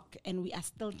 o'clock, and we are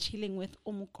still chilling with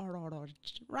Umukororo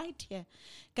right here.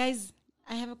 Guys,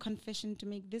 I have a confession to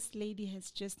make. This lady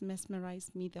has just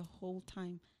mesmerized me the whole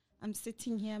time. I'm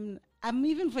sitting here. I'm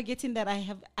even forgetting that I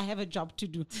have a job to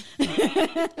do.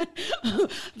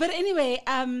 But anyway,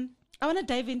 I want to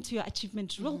dive into your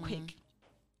achievement real quick.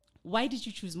 Why did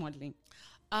you choose modeling?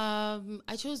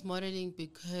 I chose modeling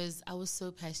because I was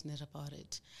so passionate about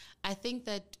it. I think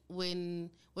that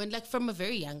when like from a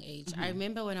very young age, I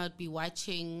remember when I would be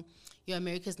watching your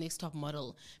America's Next Top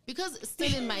Model, because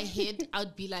still in my head, I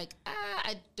would be like,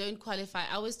 I don't qualify.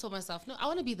 I always told myself, no, I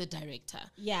want to be the director.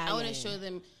 I want to show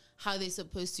them how they're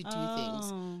supposed to do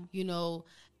things, you know.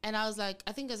 And I was like,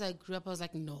 I think as I grew up, I was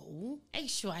like, no,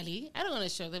 actually, I don't want to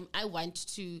show them. I want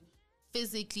to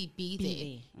physically be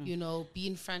there, you know, be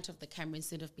in front of the camera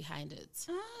instead of behind it.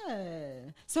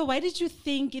 So why did you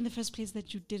think in the first place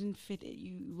that you didn't fit,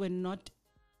 you were not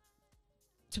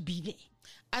to be there?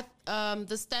 At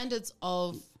the standards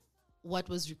of what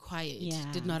was required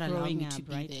did not allow me to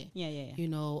be there. Yeah. You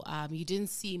know, you didn't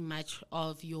see much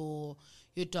of your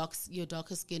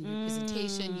darker skin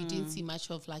representation. You didn't see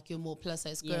much of like your more plus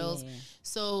size girls.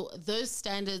 So those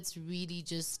standards really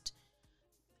just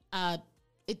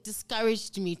it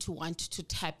discouraged me to want to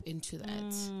tap into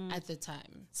that at the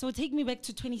time. So take me back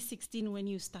to 2016 when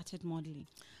you started modeling.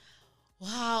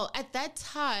 Wow. At that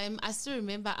time, I still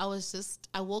remember I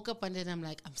woke up one day and I'm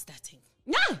like, I'm starting.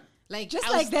 No! Like just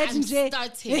I like that, I'm Nje.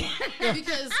 starting.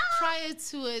 Because prior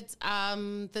to it,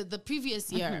 the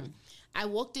previous year, I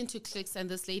walked into Clicks and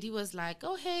this lady was like,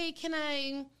 oh, hey, can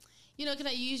I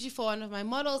use you for one of my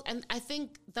models? And I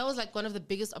think that was like one of the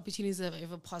biggest opportunities I've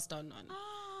ever passed on.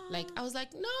 Like, I was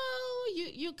like, no,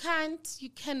 you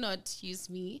cannot use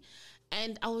me.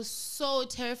 And I was so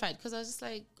terrified because I was just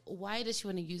like, why does she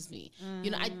want to use me?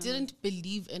 You know, I didn't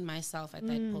believe in myself at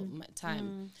that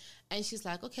time. And she's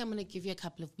like, okay, I'm going to give you a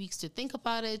couple of weeks to think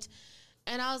about it.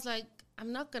 And I was like,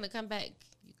 I'm not going to come back.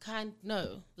 You can't,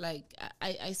 no. Like,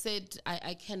 I said,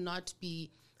 I cannot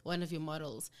be one of your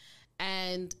models.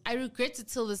 And I regret it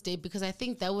till this day because I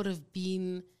think that would have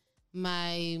been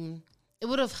it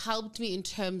would have helped me in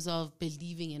terms of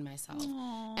believing in myself.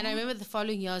 Aww. And I remember the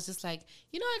following year, I was just like,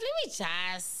 you know what, let me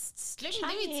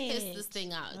test this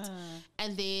thing out.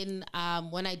 And then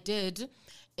when I did,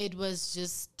 it was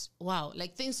just wow.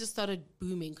 Like things just started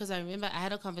booming because I remember I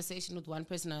had a conversation with one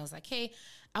person and I was like, hey,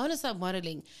 I want to start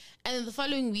modeling. And then the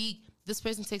following week, this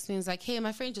person texted me and was like, hey,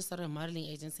 my friend just started a modeling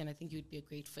agency and I think you'd be a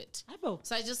great fit.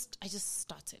 So I just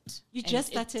started. You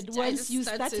just started. Once you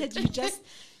started,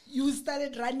 you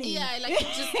started running. Yeah, like it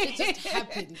just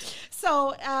happened.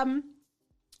 So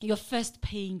your first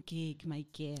paying gig, my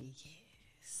girl.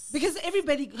 Yes. Because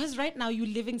right now you're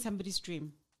living somebody's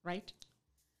dream, right?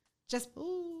 Just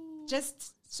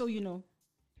so you know,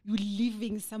 you're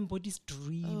living somebody's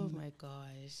dream. Oh my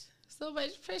gosh. So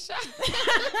much pressure.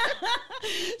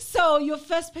 So your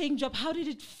first paying job, how did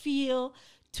it feel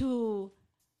to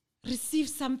receive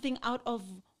something out of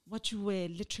what you were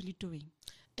literally doing?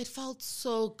 It felt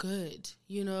so good.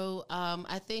 You know,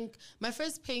 I think my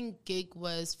first paying gig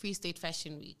was Free State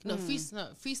Fashion Week.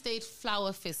 Free State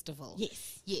Flower Festival.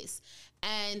 Yes.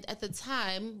 And at the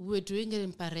time, we were doing it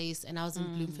in Paris and I was in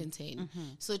Bloemfontein.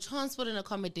 So transport and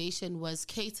accommodation was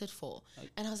catered for.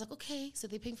 And I was like, okay, so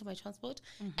they're paying for my transport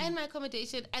and my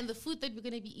accommodation and the food that we're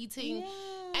going to be eating.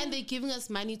 And they're giving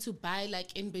us money to buy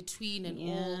like in between and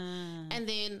all. And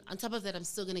then on top of that, I'm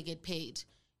still going to get paid.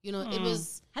 You know,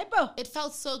 it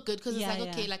felt so good because it's like,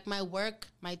 okay, like my work,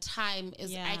 my time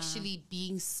is actually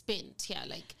being spent. Yeah,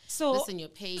 like, listen, you're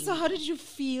paying. So how did you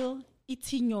feel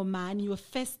eating your money, your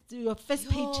first paycheck?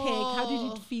 How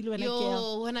did it feel when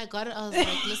I got it, I was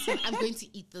like, listen, I'm going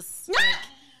to eat this.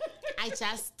 Like,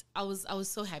 I was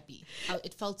so happy.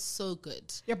 It felt so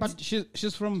good. Yeah, but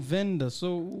she's from Venda,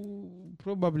 so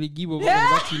probably give away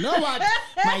what you know what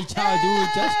my child will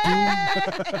just do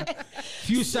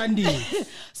few Sundays.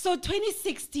 So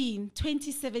 2016,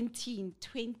 2017,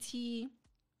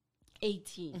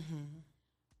 2018.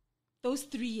 Those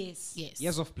 3 years. Yes.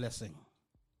 Years of blessing.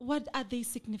 What are they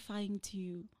signifying to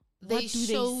you? They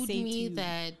showed me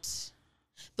that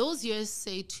those years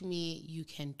say to me, you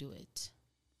can do it.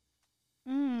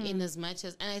 In as much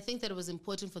as, and I think that it was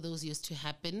important for those years to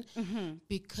happen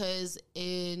because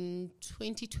in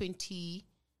 2020,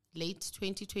 late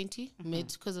 2020,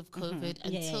 mid because of COVID,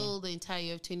 until the entire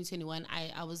year of 2021,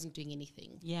 I wasn't doing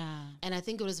anything. Yeah. And I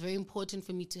think it was very important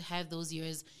for me to have those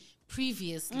years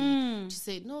previously to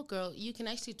say, no, girl, you can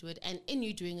actually do it. And in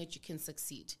you doing it, you can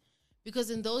succeed.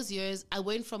 Because in those years, I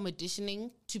went from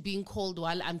auditioning to being called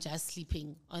while I'm just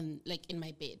sleeping in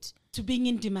my bed. To being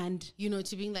in demand. You know,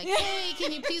 to being like, hey,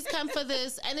 can you please come for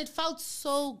this? And it felt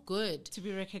so good. To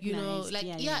be recognized. You know, like,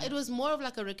 it was more of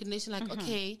like a recognition, like,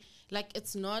 okay, like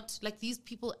it's not, like these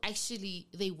people actually,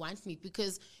 they want me.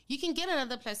 Because you can get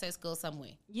another plus size girl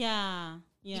somewhere. Yeah.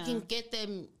 You can get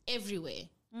them everywhere.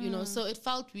 You know, so it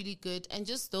felt really good. And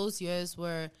just those years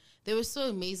they were so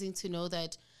amazing to know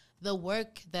that the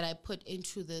work that I put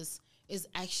into this is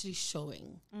actually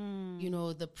showing. You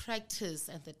know, the practice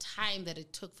and the time that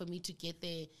it took for me to get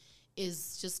there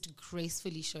is just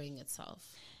gracefully showing itself.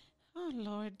 Oh,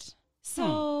 Lord.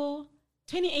 So,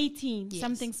 2018,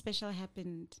 something special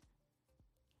happened.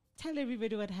 Tell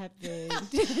everybody what happened. I'm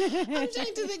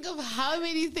trying to think of how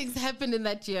many things happened in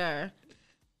that year.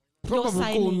 Your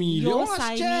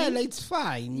signing, it's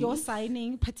fine. Your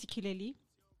signing, particularly.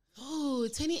 Oh,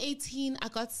 2018, I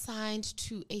got signed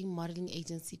to a modeling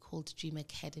agency called Dream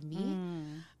Academy.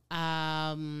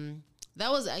 That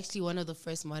was actually one of the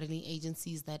first modeling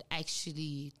agencies that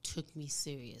actually took me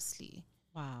seriously.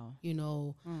 Wow. You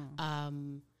know,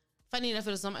 funny enough,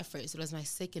 it was not my first. It was my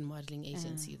second modeling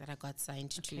agency that I got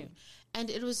signed to. And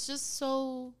it was just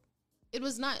so... It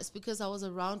was nice because I was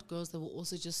around girls that were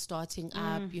also just starting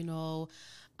up, you know.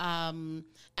 And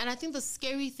I think the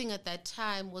scary thing at that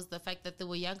time was the fact that there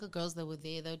were younger girls that were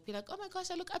there that would be like, oh my gosh,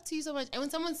 I look up to you so much. And when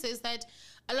someone says that,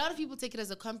 a lot of people take it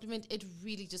as a compliment. It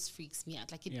really just freaks me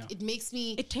out. Like it makes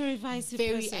me... It terrifies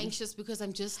very anxious because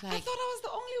I'm just like... I thought I was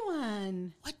the only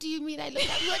one. What do you mean I look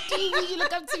up? What do you mean you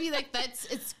look up to me like that?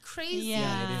 It's crazy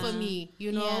for me,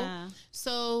 you know? Yeah.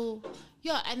 So...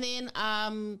 Yeah, and then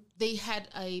they had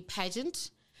a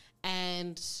pageant,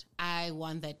 and I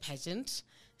won that pageant.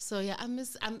 So yeah, I'm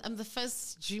the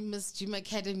first Miss Dream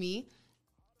Academy.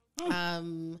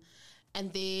 And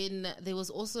then there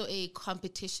was also a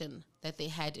competition that they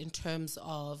had in terms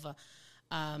of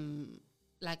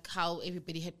like how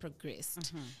everybody had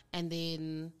progressed. And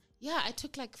then I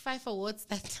took like 5 awards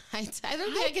that night. I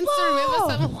don't think I can still remember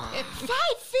some of them. 5?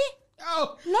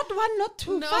 Oh, not 1, not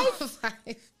 2, no, 5.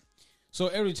 So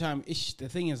every time, the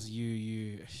thing is,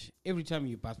 you every time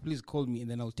you pass, please call me, and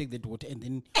then I'll take that water and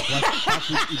then pass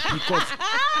with it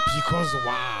because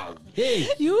wow, hey,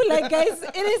 you like guys,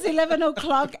 it is 11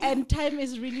 o'clock and time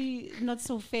is really not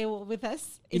so fair with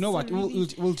us. You know what?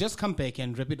 We'll just come back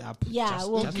and wrap it up. Yeah,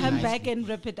 we'll come back and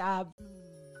wrap it up.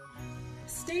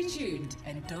 Stay tuned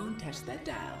and don't touch that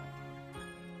dial.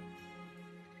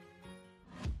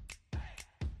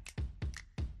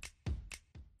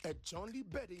 At John Lee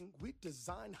Bedding, we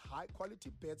design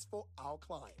high-quality beds for our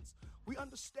clients. We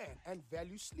understand and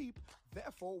value sleep.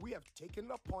 Therefore, we have taken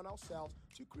it upon ourselves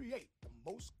to create the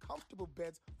most comfortable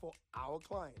beds for our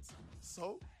clients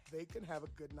so they can have a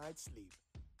good night's sleep.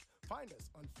 Find us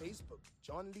on Facebook,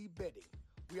 John Lee Bedding.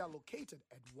 We are located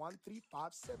at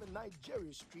 1357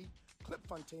 Nigeria Street,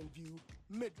 Klipfontein View,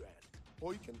 Midrand.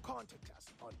 Or you can contact us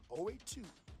on 082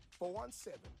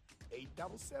 417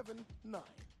 8779.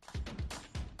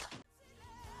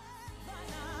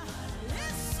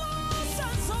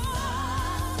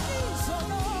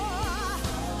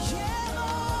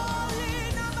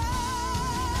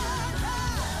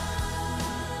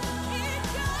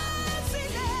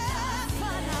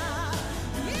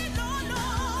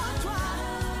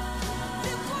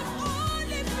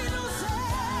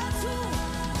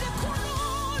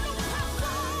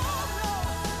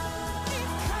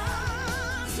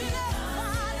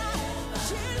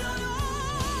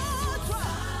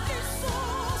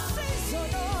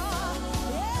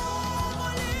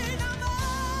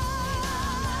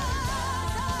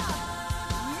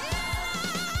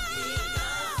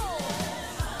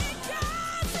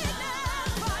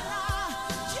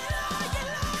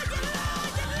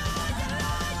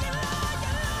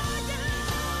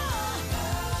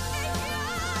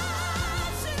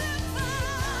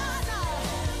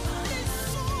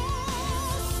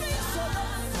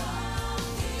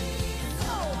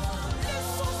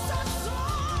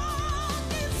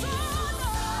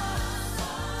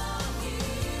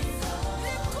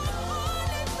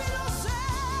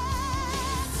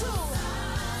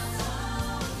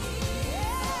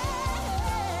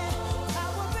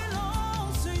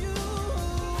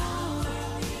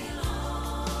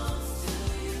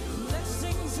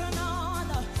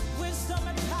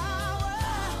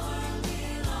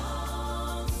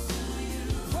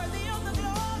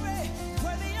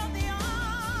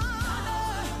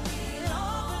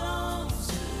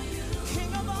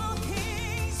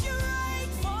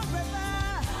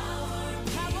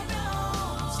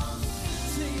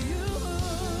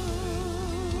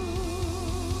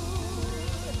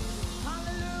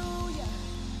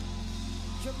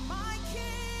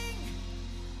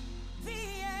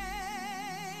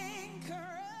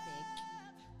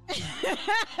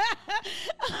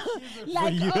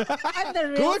 Like on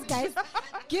the rails, guys.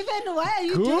 Given, why are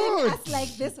you doing us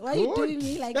like this? Why are you doing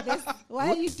me like this? Why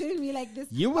are you doing me like this?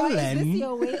 You will Or learn. Is this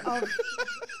your way of?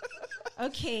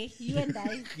 Okay, you and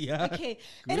I. Yeah. Okay,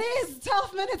 it is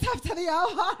 12 minutes after the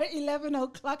hour, 11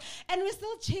 o'clock, and we're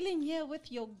still chilling here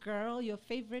with your girl, your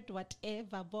favorite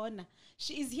whatever, Bona.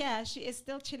 She is here. She is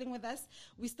still chilling with us.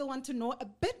 We still want to know a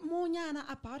bit more, Nyana,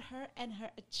 about her and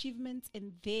her achievements,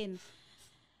 and then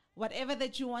whatever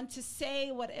that you want to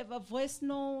say, whatever voice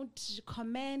note,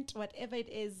 comment, whatever it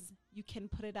is, you can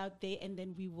put it out there and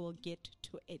then we will get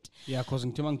to it. Yeah, because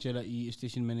Ntimang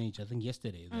station manager, I think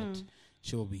yesterday, that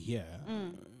she will be here.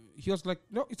 He was like,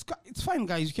 no, it's fine,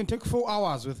 guys. You can take 4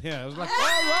 hours with her. I was like,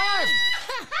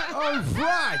 all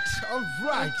right.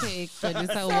 Okay, good.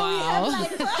 It's a wow.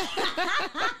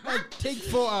 Like, take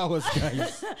 4 hours,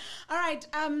 guys. All right.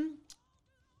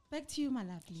 Back to you, my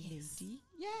lovely lady.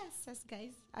 Yes,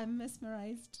 guys. I'm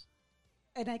mesmerized.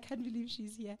 And I can't believe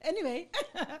she's here. Anyway.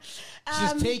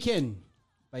 She's taken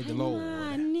by the Lord.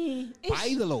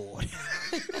 By the Lord.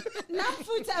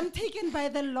 Namfut, I'm taken by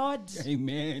the Lord.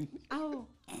 Amen. Oh,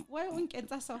 why won't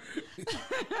so?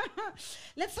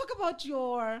 Let's talk about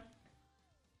your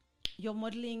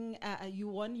modeling. You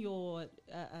won your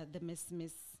the Miss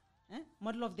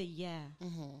Model of the Year,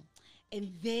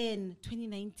 and then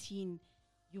 2019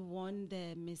 you won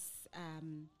the Miss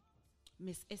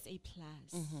SA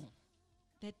Plus.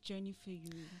 That journey for you.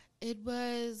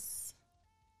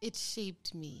 It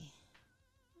shaped me.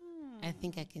 I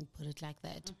think I can put it like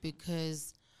that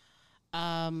because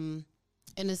in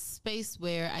a space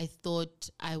where I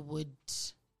thought I would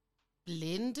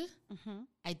blend,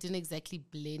 I didn't exactly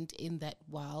blend in that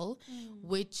well,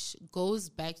 which goes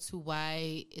back to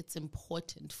why it's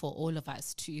important for all of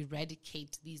us to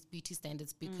eradicate these beauty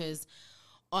standards because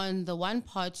on the one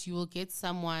part, you will get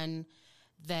someone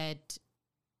that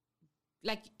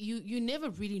like you never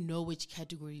really know which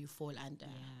category you fall under.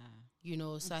 You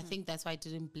know, so I think that's why I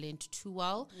didn't blend too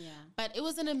well. But it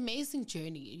was an amazing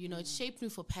journey. You know, it shaped me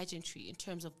for pageantry in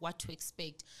terms of what to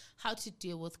expect, how to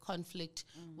deal with conflict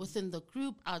within the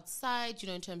group, outside, you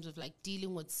know, in terms of like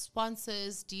dealing with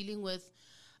sponsors, dealing with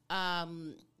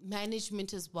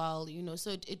management as well, you know.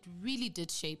 So it really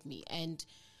did shape me. And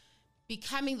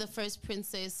becoming the first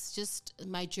princess, just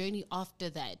my journey after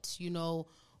that,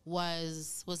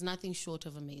 was nothing short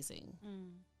of amazing.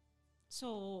 So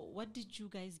what did you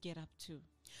guys get up to?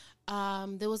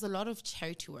 There was a lot of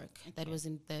charity work that was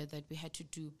in there that we had to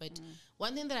do. But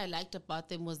one thing that I liked about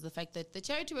them was the fact that the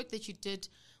charity work that you did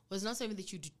was not something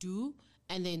that you do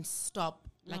and then stop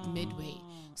midway.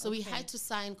 So we had to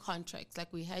sign contracts.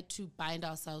 Like we had to bind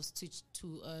ourselves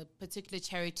to a particular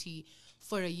charity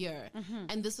for a year.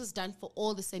 And this was done for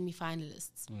all the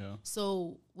semi-finalists. Yeah.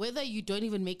 So whether you don't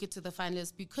even make it to the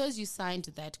finalists, because you signed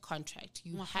that contract,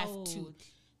 you have to,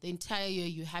 the entire year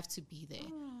you have to be there.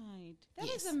 Right. That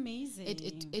is amazing.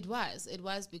 It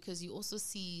was because you also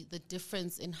see the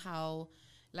difference in how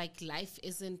life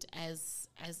isn't as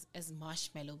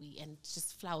marshmallowy and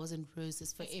just flowers and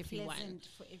roses for everyone. Pleasant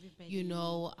for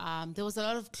everybody. There was a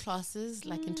lot of classes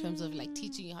in terms of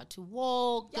teaching you how to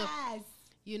walk. Yes.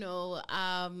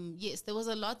 Yes, there was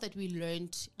a lot that we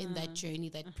learned in that journey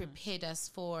that prepared us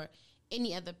for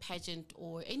any other pageant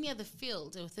or any other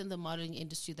field within the modeling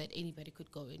industry that anybody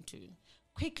could go into.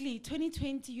 Quickly,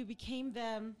 2020, you became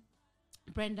the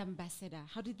brand ambassador.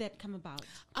 How did that come about?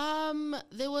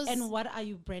 There was... And what are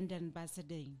you brand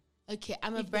ambassadoring? Okay,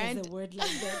 I'm a If brand... there's a word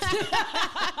like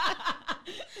that.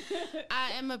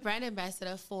 I am a brand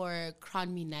ambassador for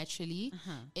Crown Me Naturally.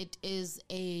 It is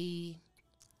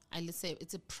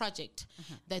it's a project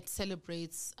that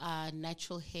celebrates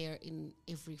natural hair in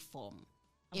every form.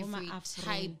 Every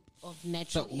type of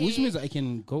natural hair. Which means I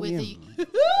can go in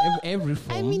every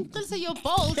form. I mean, Tulsa, you're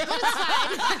bold, but it's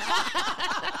fine.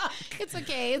 It's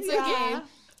okay. It's okay.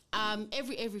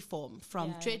 Every form,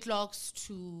 from dreadlocks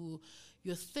to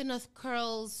your thinner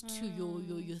curls to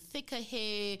your thicker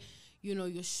hair,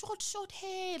 your short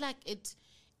hair,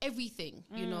 everything.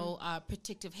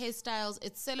 Protective hairstyles.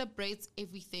 It celebrates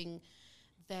everything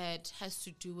that has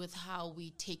to do with how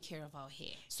we take care of our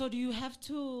hair. So do you have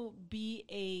to be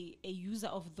a user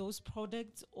of those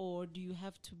products, or do you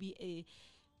have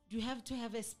to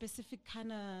have a specific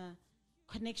kind of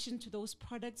connection to those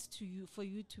products for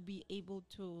you to be able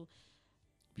to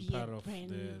be part a of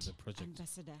brand the project?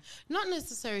 ambassador? Not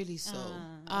necessarily so.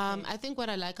 Okay. I think what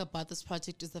I like about this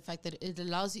project is the fact that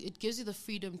it gives you the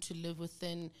freedom to live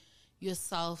within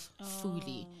yourself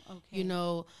fully. Okay.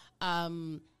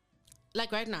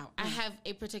 Like right now, I have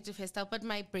a protective hairstyle, but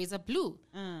my braids are blue.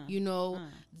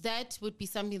 That would be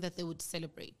something that they would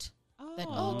celebrate. That,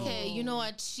 okay, you know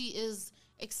what, she is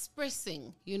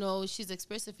expressing, she's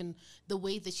expressive in the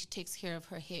way that she takes care of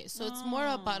her hair. So it's more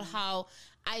about how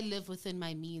I live within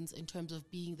my means in terms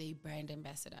of being the brand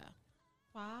ambassador.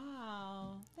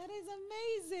 Wow, that is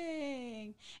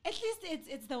amazing. At least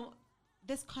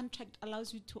this contract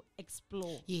allows you to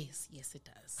explore. Yes, it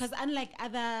does. Because unlike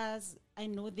others, I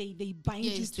know they bind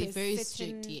you to they're very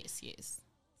certain... strict. Yes.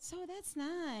 So that's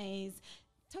nice.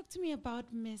 Talk to me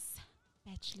about Miss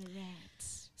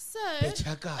Bachelorette. So,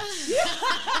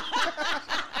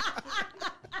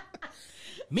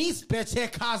 Miss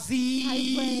Betchekazi.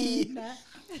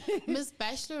 Miss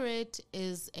Bachelorette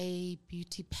is a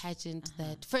beauty pageant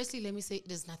that, firstly, let me say,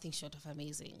 it is nothing short of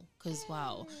amazing. Because,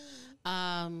 wow.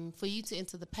 For you to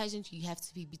enter the pageant, you have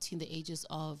to be between the ages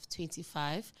of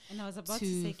 25. And I was about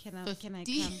to say, can I come?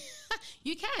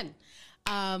 You can.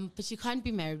 But you can't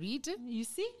be married. You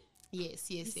see? Yes.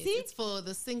 See? It's for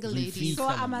the single ladies. So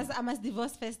I must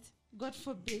divorce first. God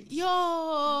forbid.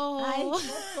 God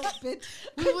forbid.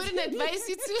 We wouldn't advise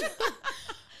you to.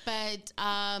 But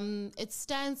it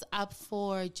stands up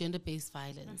for gender-based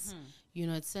violence.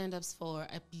 It stands up for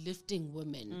uplifting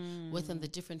women within the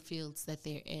different fields that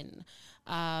they're in.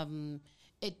 One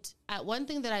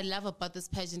thing that I love about this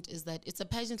pageant is that it's a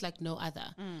pageant like no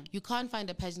other. You can't find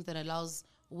a pageant that allows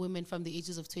women from the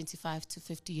ages of 25 to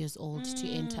 50 years old to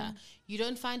enter. You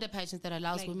don't find a pageant that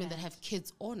allows women that have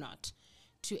kids or not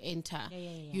to enter.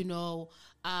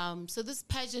 So this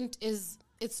pageant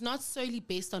it's not solely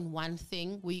based on one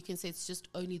thing where you can say it's just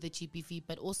only the GBV,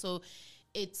 but also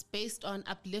it's based on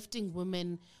uplifting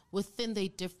women within their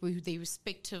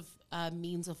respective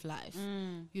means of life.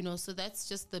 So that's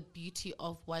just the beauty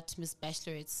of what Miss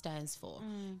Bachelorette stands for.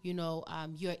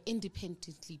 You're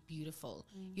independently beautiful.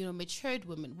 Matured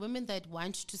women that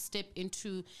want to step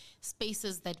into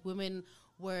spaces that women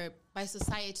were by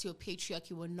society or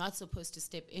patriarchy were not supposed to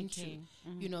step into.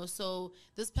 So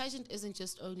this pageant isn't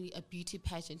just only a beauty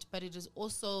pageant, but it is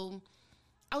also,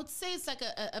 I would say it's like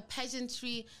a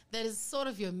pageantry that is sort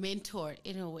of your mentor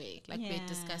in a way, like we had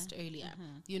discussed earlier.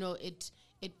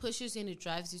 It pushes you and it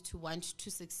drives you to want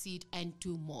to succeed and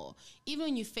do more. Even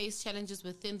when you face challenges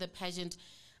within the pageant,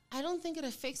 I don't think it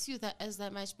affects you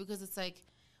that much, because it's like,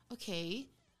 okay,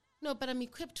 no, but I'm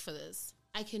equipped for this.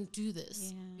 I can do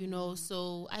this, you know.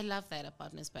 So I love that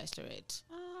about Miss Bachelorette.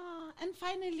 And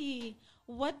finally,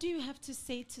 what do you have to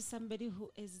say to somebody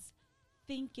who is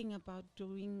thinking about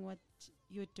doing what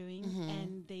you're doing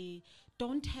and they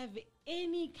don't have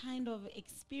any kind of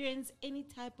experience, any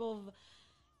type of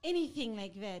anything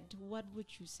like that? What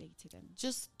would you say to them?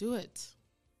 Just do it.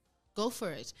 Go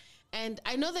for it. And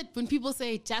I know that when people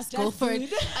say just go for it,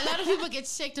 a lot of people get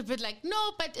shaken a bit like,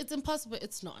 no, but it's impossible.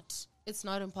 It's not. It's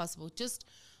not impossible. Just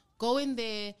go in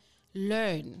there,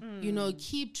 learn, you know,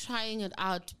 keep trying it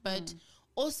out, but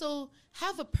also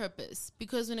have a purpose.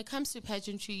 Because when it comes to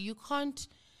pageantry, you can't,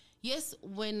 yes,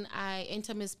 when I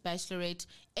enter Miss Bachelorette,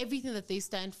 everything that they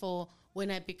stand for when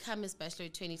I become Miss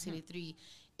Bachelorette 2023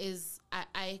 is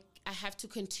I have to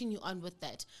continue on with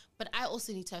that. But I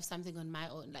also need to have something on my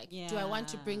own. Like, do I want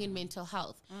to bring in mental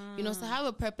health? You know, so have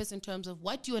a purpose in terms of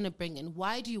what do you want to bring in?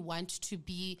 Why do you want to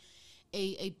be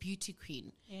a beauty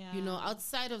queen? You know,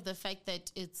 outside of the fact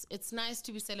that it's nice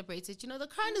to be celebrated. You know, the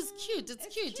crown is cute. It's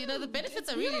cute. You know, the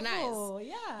benefits are really nice.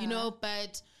 You know,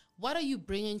 but what are you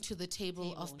bringing to the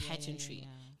table of pageantry?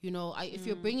 You know, if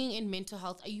you're bringing in mental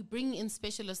health, are you bringing in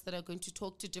specialists that are going to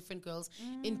talk to different girls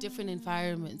in different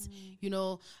environments? You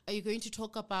know, are you going to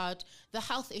talk about the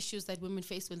health issues that women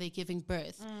face when they're giving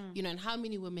birth? You know, and how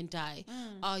many women die?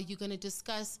 Are you going to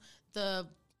discuss the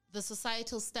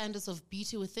societal standards of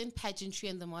beauty within pageantry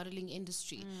and the modeling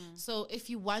industry? So if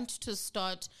you want to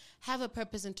start, have a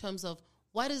purpose in terms of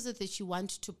what is it that you want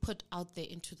to put out there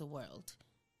into the world?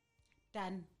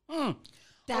 Done. All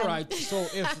right. So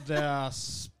if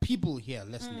there's people here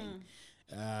listening,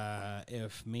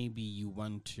 if maybe you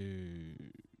want to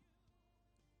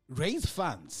raise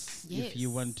funds, if you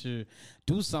want to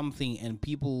do something and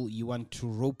you want to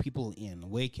rope people in,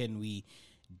 where can we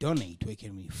donate? Where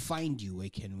can we find you? Where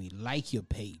can we like your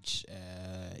page?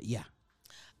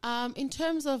 In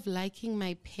terms of liking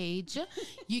my page,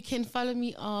 you can follow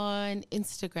me on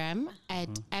Instagram at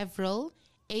Avril,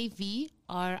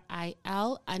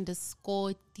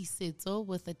 AVRIL_Tisetso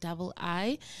with a double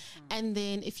I. And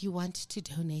then if you want to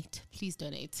donate, please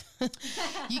donate.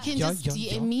 You can just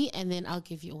DM me and then I'll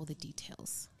give you all the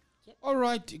details. All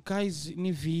right, guys,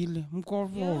 nivile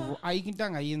mkororo ayikho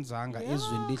angayenzanga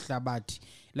ezweni lehlabathi.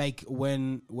 Like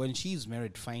when she's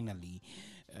married finally,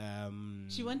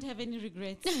 she won't have any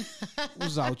regrets.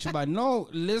 No,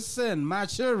 listen, my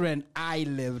children, I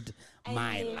lived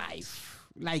my life.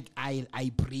 Like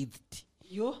I breathed.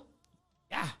 Yo.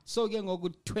 Yeah. So ke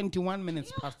ngoku 21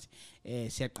 minutes past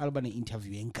siyaqala ba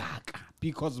ne-interview engaka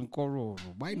because mkororo.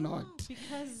 Why not?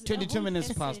 Because 22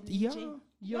 minutes past. Yeah.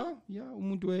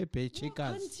 Umuntu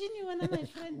wePechekas. Continue on, my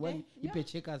friend. When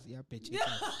Pechekas,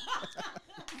 Pechekas.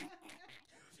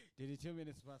 22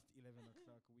 minutes past 11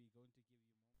 o'clock. We're going to give you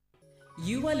more.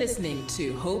 You are listening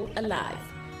to Hope Alive,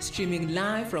 streaming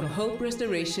live from Hope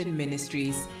Restoration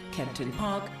Ministries, Kempton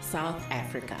Park, South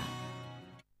Africa.